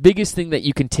the biggest thing that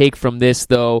you can take from this,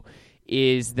 though,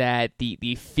 is that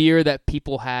the fear that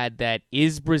people had that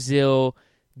is Brazil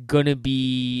going to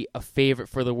be a favorite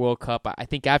for the World Cup. I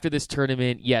think after this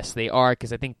tournament, yes, they are,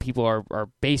 because I think people are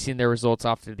basing their results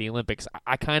off of the Olympics.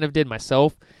 I kind of did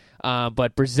myself,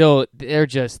 but Brazil, they're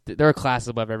a class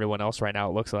above everyone else right now,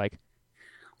 it looks like.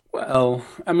 Well,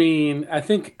 I mean, I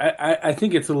think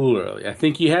it's a little early. I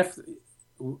think you have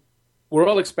to, we're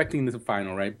all expecting the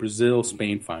final, right?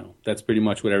 Brazil-Spain final. That's pretty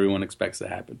much what everyone expects to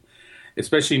happen.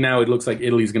 Especially now, it looks like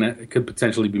Italy's could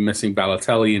potentially be missing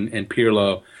Balotelli and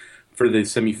Pirlo for the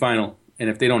semifinal, and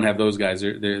if they don't have those guys,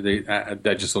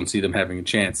 I just don't see them having a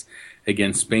chance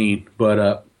against Spain.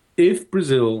 But if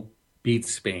Brazil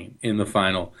beats Spain in the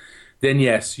final, then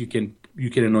yes, you can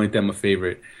anoint them a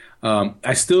favorite.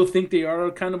 I still think they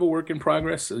are kind of a work in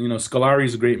progress. Scolari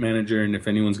is a great manager, and if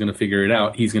anyone's going to figure it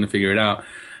out, he's going to figure it out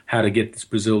how to get this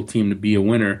Brazil team to be a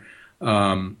winner.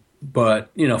 But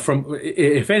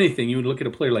if anything, you would look at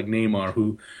a player like Neymar,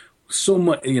 who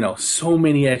so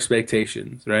many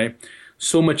expectations, right?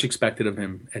 So much expected of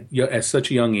him at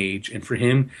such a young age, and for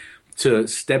him to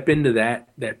step into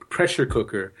that pressure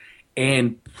cooker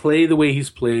and play the way he's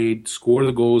played, score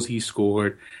the goals he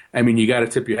scored, I mean, you got to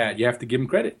tip your hat. You have to give him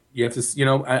credit. You have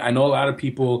to, I know a lot of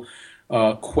people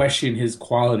question his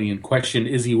quality and question,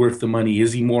 is he worth the money?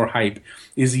 Is he more hype?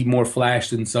 Is he more flash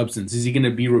than substance? Is he going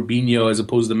to be Robinho as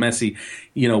opposed to Messi?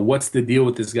 What's the deal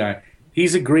with this guy?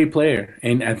 He's a great player,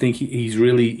 and I think he's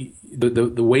really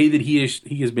the way that he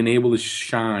has been able to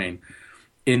shine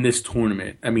in this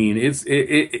tournament. I mean,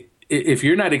 if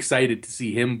you're not excited to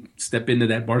see him step into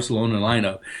that Barcelona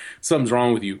lineup, something's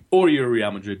wrong with you, or you're a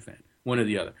Real Madrid fan, one or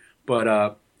the other. But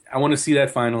I want to see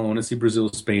that final. I want to see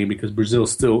Brazil-Spain because Brazil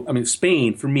still,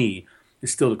 Spain, for me,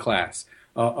 is still the class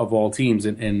of all teams.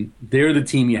 And they're the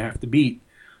team you have to beat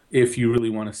if you really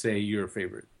want to say you're a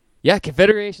favorite. Yeah,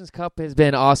 Confederations Cup has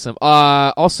been awesome.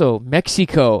 Also,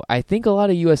 Mexico. I think a lot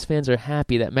of U.S. fans are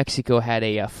happy that Mexico had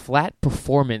a flat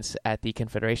performance at the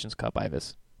Confederations Cup,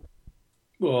 Ivis.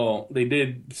 Well, they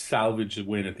did salvage the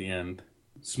win at the end.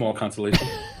 Small consolation.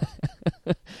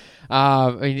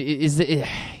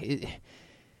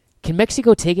 Can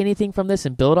Mexico take anything from this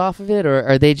and build off of it, or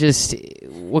are they just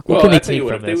what can they take from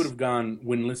this? If they would have gone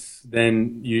winless,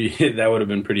 then that would have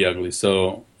been pretty ugly.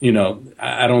 So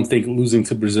I don't think losing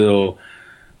to Brazil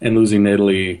and losing to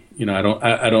Italy, I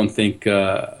don't think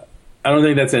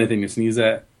that's anything to sneeze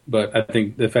at. But I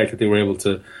think the fact that they were able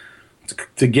to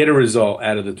get a result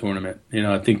out of the tournament,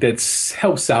 I think that's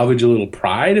helped salvage a little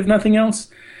pride, if nothing else.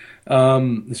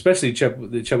 Especially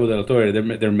Chepo Del Torre,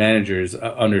 their managers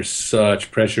under such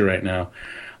pressure right now,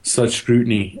 such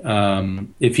scrutiny.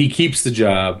 If he keeps the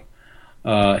job,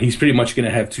 he's pretty much going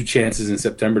to have two chances in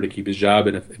September to keep his job.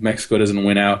 And if Mexico doesn't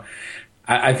win out,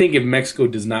 I think if Mexico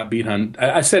does not beat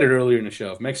Honduras, I said it earlier in the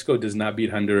show, if Mexico does not beat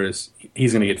Honduras,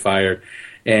 he's going to get fired.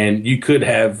 And you could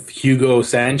have Hugo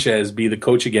Sanchez be the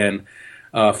coach again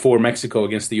for Mexico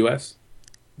against the U.S.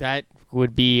 That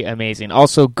would be amazing.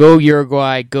 Also, go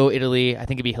Uruguay, go Italy. I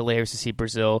think it'd be hilarious to see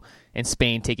Brazil and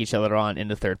Spain take each other on in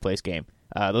the third place game.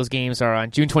 Those games are on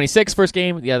June 26th, first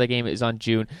game. The other game is on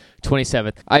June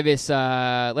 27th.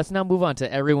 Ivis, let's now move on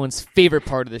to everyone's favorite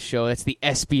part of the show. That's the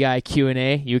SBI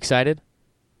Q&A. You excited?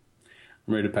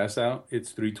 I'm ready to pass out.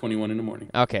 It's 3:21 in the morning.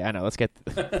 Okay, I know. Let's get...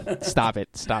 Stop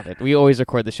it. We always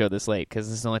record the show this late because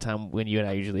this is the only time when you and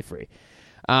I are usually free.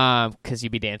 Because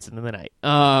you'd be dancing in the night.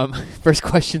 First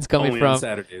question's coming from... on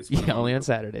Saturdays. Yeah, only on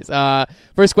Saturdays.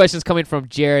 First question's coming from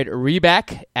Jared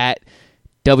Reback at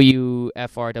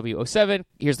WFRW07.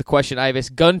 Here's the question,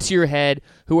 Ivis. Gun to your head,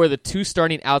 who are the two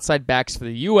starting outside backs for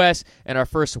the U.S. in our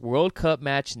first World Cup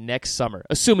match next summer,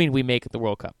 assuming we make the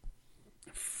World Cup?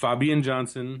 Fabian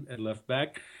Johnson at left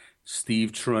back,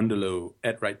 Steve Cherundolo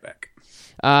at right back.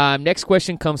 Next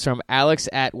question comes from Alex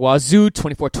at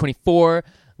Wazoo2424.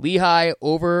 Lehigh,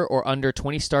 over or under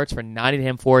 20 starts for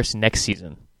Nottingham Forest next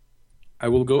season? I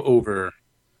will go over.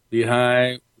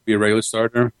 Lehigh will be a regular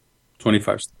starter,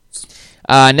 25 starts.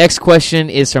 Next question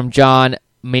is from John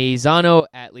Maizano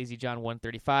at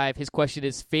LazyJohn135. His question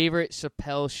is, favorite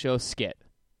Chappelle Show skit?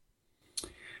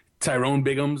 Tyrone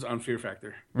Bigham's on Fear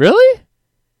Factor. Really?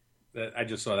 I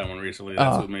just saw that one recently.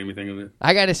 That's what made me think of it.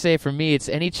 I got to say, for me, it's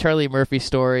any Charlie Murphy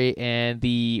story and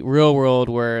the real world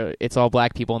where it's all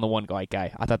black people and the one white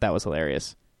guy. I thought that was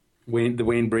hilarious. Wayne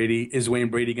Brady. Is Wayne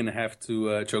Brady going to have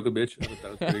to choke a bitch? I thought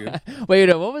that was pretty good. Wait,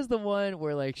 no, what was the one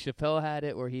where like Chappelle had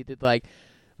it where he did like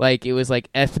it was like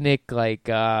ethnic the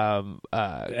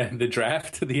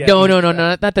draft? No,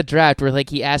 not the draft, where like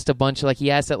he asked a bunch of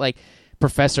that like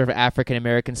professor of African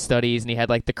American studies, and he had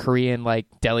like the Korean like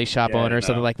deli shop owner or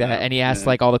something like that, and he asked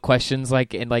like all the questions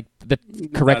like in like the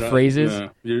correct phrases.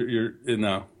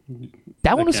 No.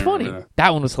 That one was funny.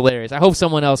 That one was hilarious. I hope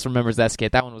someone else remembers that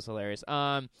skit. That one was hilarious.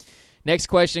 Next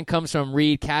question comes from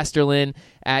Reed Casterlin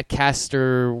at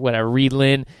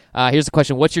Reedlin. Here's the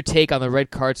question: what's your take on the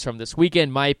red cards from this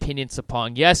weekend? My opinion: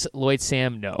 Sapong, yes. Lloyd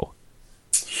Sam, no.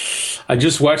 I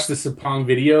just watched the Sapong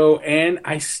video, and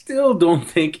I still don't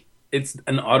think it's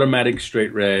an automatic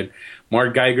straight red.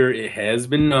 Mark Geiger, it has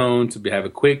been known to have a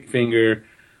quick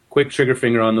trigger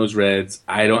finger on those reds.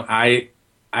 I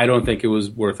don't think it was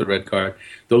worth a red card.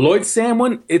 The Lloyd Sam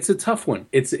one, it's a tough one.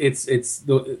 It's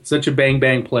such a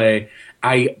bang play.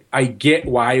 I get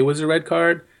why it was a red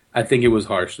card. I think it was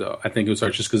harsh though. I think it was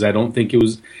harsh just because I don't think it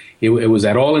was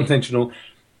at all intentional.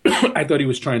 I thought he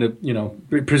was trying to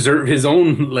preserve his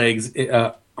own legs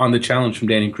on the challenge from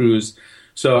Danny Cruz.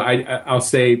 So I'll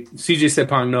say CJ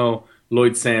Sapong, no.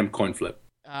 Lloyd Sam, coin flip.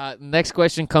 Next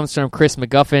question comes from Chris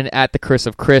McGuffin at the Chris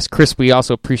of Chris. Chris, we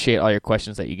also appreciate all your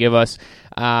questions that you give us.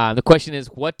 The question is,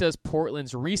 what does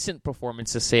Portland's recent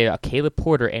performances say about Caleb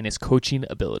Porter and his coaching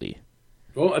ability?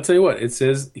 Well, I'll tell you what. It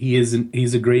says he's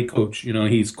a great coach. You know,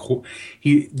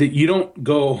 you don't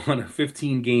go on a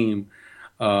 15 game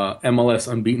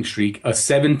MLS unbeaten streak, a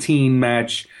 17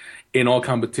 match in all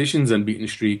competitions unbeaten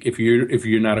streak if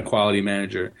you're not a quality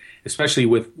manager, especially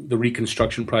with the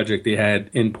reconstruction project they had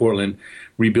in Portland,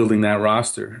 rebuilding that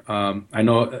roster. I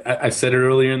know I said it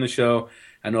earlier in the show.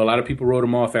 I know a lot of people wrote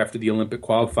him off after the Olympic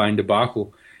qualifying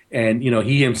debacle, and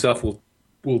he himself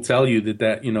will tell you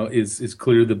that is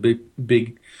clear the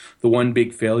one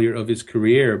big failure of his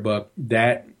career, but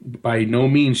that by no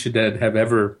means should that have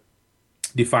ever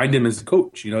defined him as a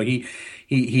coach.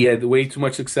 He had way too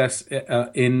much success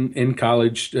in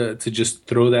college to just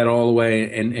throw that all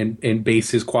away and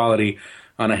base his quality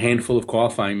on a handful of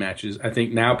qualifying matches. I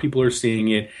think now people are seeing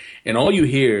it, and all you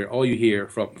hear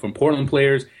from Portland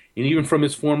players and even from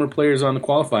his former players on the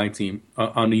qualifying team,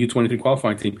 on the U23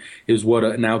 qualifying team, is what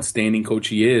an outstanding coach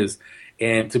he is.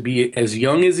 And to be as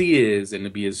young as he is and to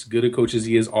be as good a coach as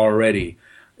he is already,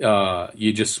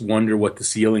 you just wonder what the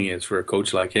ceiling is for a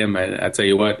coach like him. I tell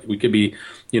you what, we could be,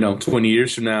 20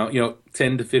 years from now,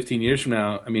 10 to 15 years from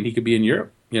now, I mean, he could be in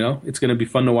Europe. It's going to be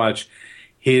fun to watch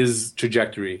his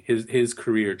trajectory, his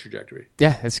career trajectory.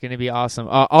 Yeah, it's going to be awesome.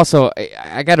 Also,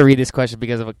 I got to read this question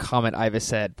because of a comment Ivis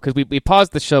said, because we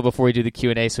paused the show before we do the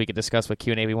Q&A so we can discuss what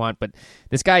Q&A we want. But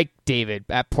this guy, David,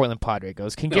 at Portland Padre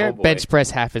goes, can Garrett bench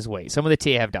press half his weight? Some of the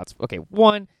TA have doubts. Okay,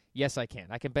 one, yes, I can.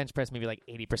 I can bench press maybe like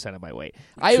 80% of my weight.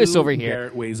 Ivis over here.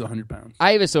 Garrett weighs 100 pounds.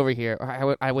 Ivis over here,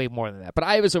 I weigh more than that. But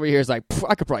Ivis over here is like,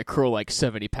 I could probably curl like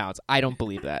 70 pounds. I don't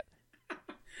believe that.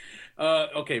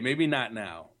 Okay, maybe not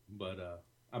now, but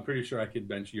I'm pretty sure I could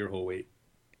bench your whole weight.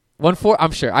 140,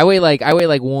 I'm sure. I weigh like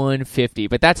 150,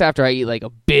 but that's after I eat like a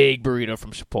big burrito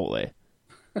from Chipotle.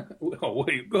 Oh,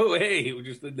 wait, go, hey,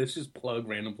 let's just plug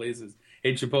random places.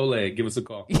 Hey, Chipotle, give us a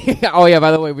call. Oh, yeah,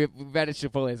 by the way, we've added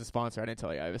Chipotle as a sponsor. I didn't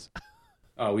tell you, Ivis.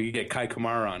 Oh, we could get Kai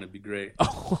Kamara on. It'd be great.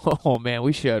 Oh man,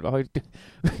 we should. Oh, it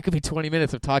could be 20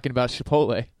 minutes of talking about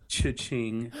Chipotle.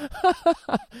 Cha-ching.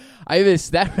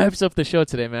 Ivis, that wraps up the show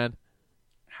today, man.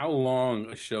 How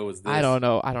long a show is this? I don't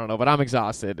know, but I'm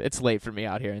exhausted. It's late for me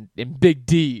out here in Big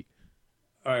D.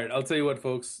 All right, I'll tell you what,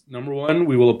 folks. Number one,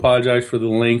 we will apologize for the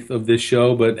length of this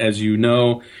show, but as you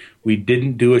know, we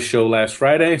didn't do a show last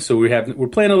Friday, so we're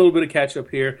playing a little bit of catch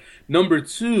up here. Number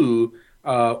two,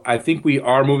 I think we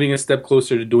are moving a step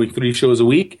closer to doing 3 shows a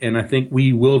week, and I think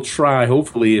we will try,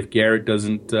 hopefully, if Garrett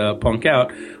doesn't punk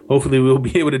out, hopefully we'll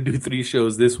be able to do 3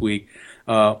 shows this week.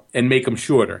 And make them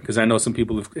shorter, because I know some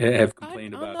people have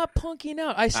complained about. I'm not punking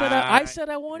out. I said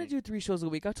I want to do 3 shows a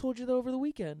week. I told you that over the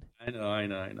weekend. I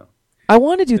know. I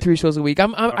want to do 3 shows a week.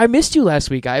 I missed you last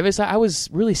week, Ivis. I was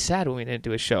really sad when we didn't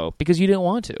do a show because you didn't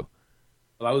want to.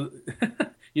 Well, I was.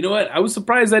 You know what? I was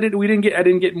surprised I didn't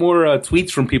get more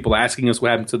tweets from people asking us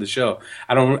what happened to the show.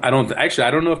 I don't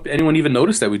know if anyone even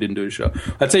noticed that we didn't do a show.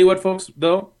 I'll tell you what, folks.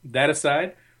 Though that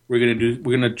aside. We're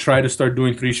gonna try to start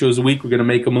doing 3 shows a week. We're gonna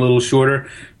make them a little shorter,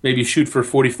 maybe shoot for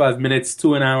 45 minutes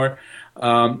to an hour,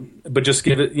 but just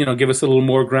give us a little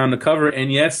more ground to cover.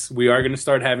 And yes, we are gonna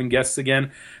start having guests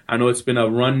again. I know it's been a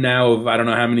run now of I don't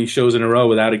know how many shows in a row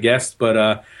without a guest,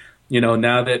 but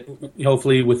now that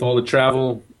hopefully with all the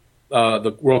travel,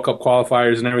 the World Cup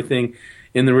qualifiers and everything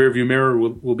in the rearview mirror,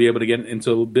 we'll be able to get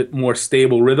into a bit more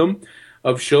stable rhythm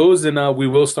of shows, and we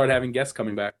will start having guests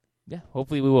coming back. Yeah,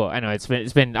 hopefully we will. I know it's been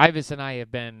Ivis and I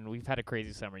we've had a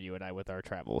crazy summer, you and I, with our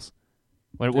travels.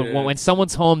 When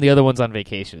someone's home, the other one's on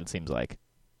vacation, it seems like.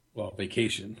 Well,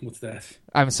 vacation, what's that?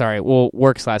 I'm sorry, well,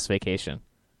 work/vacation.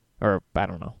 Or, I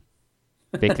don't know.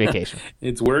 Vacation.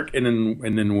 It's work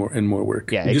and more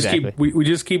work. Yeah, exactly. We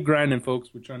just keep grinding, folks.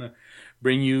 We're trying to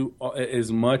bring you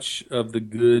as much of the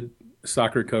good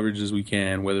soccer coverage as we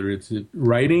can, whether it's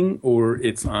writing or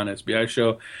it's on SBI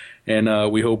show.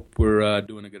 And we hope we're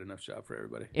doing a good enough job for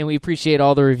everybody. And we appreciate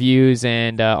all the reviews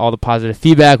and all the positive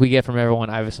feedback we get from everyone.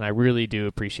 Ivis and I really do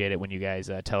appreciate it when you guys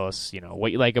tell us,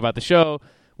 what you like about the show,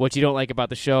 what you don't like about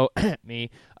the show, me,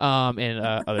 and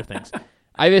other things.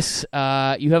 Ivis,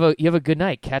 you have a good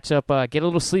night. Catch up, get a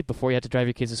little sleep before you have to drive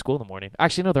your kids to school in the morning.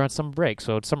 Actually, no, they're on summer break,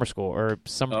 so it's summer school or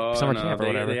summer camp or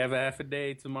whatever. They have a half a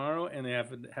day tomorrow and they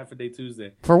have a half a day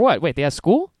Tuesday. For what? Wait, they have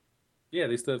school? Yeah,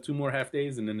 they still have 2 more half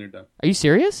days and then they're done. Are you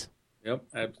serious? Yep,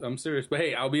 I'm serious. But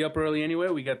hey, I'll be up early anyway.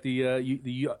 We got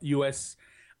the US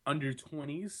under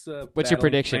 20s. What's your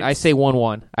prediction? I say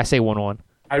 1-1.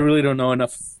 I really don't know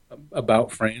enough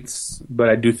about France, but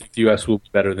I do think the US will be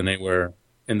better than they were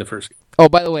in the first game. Oh,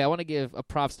 by the way, I want to give a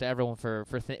props to everyone for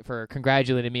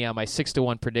congratulating me on my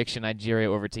 6-1 prediction Nigeria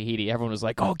over Tahiti. Everyone was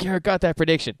like, "Oh, Garrett got that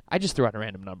prediction." I just threw out a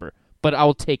random number, but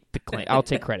I'll take the claim. I'll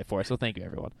take credit for it. So thank you,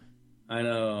 everyone. I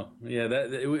know. Yeah,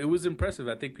 it was impressive.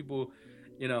 I think people,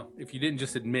 if you didn't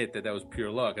just admit that was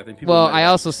pure luck, I think people. Well, might I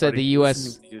have also said started the U.S.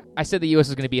 listening to you. I said the U.S.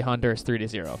 was going to beat Honduras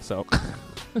 3-0. So.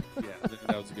 Yeah,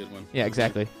 that was a good one. Yeah,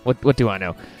 exactly. What do I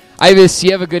know? Ivis,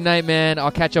 you have a good night, man.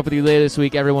 I'll catch up with you later this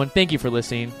week, everyone. Thank you for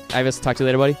listening. Ivis, talk to you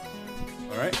later, buddy.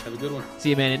 All right, have a good one. See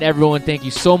you, man. And everyone, thank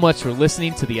you so much for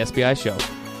listening to the SBI Show.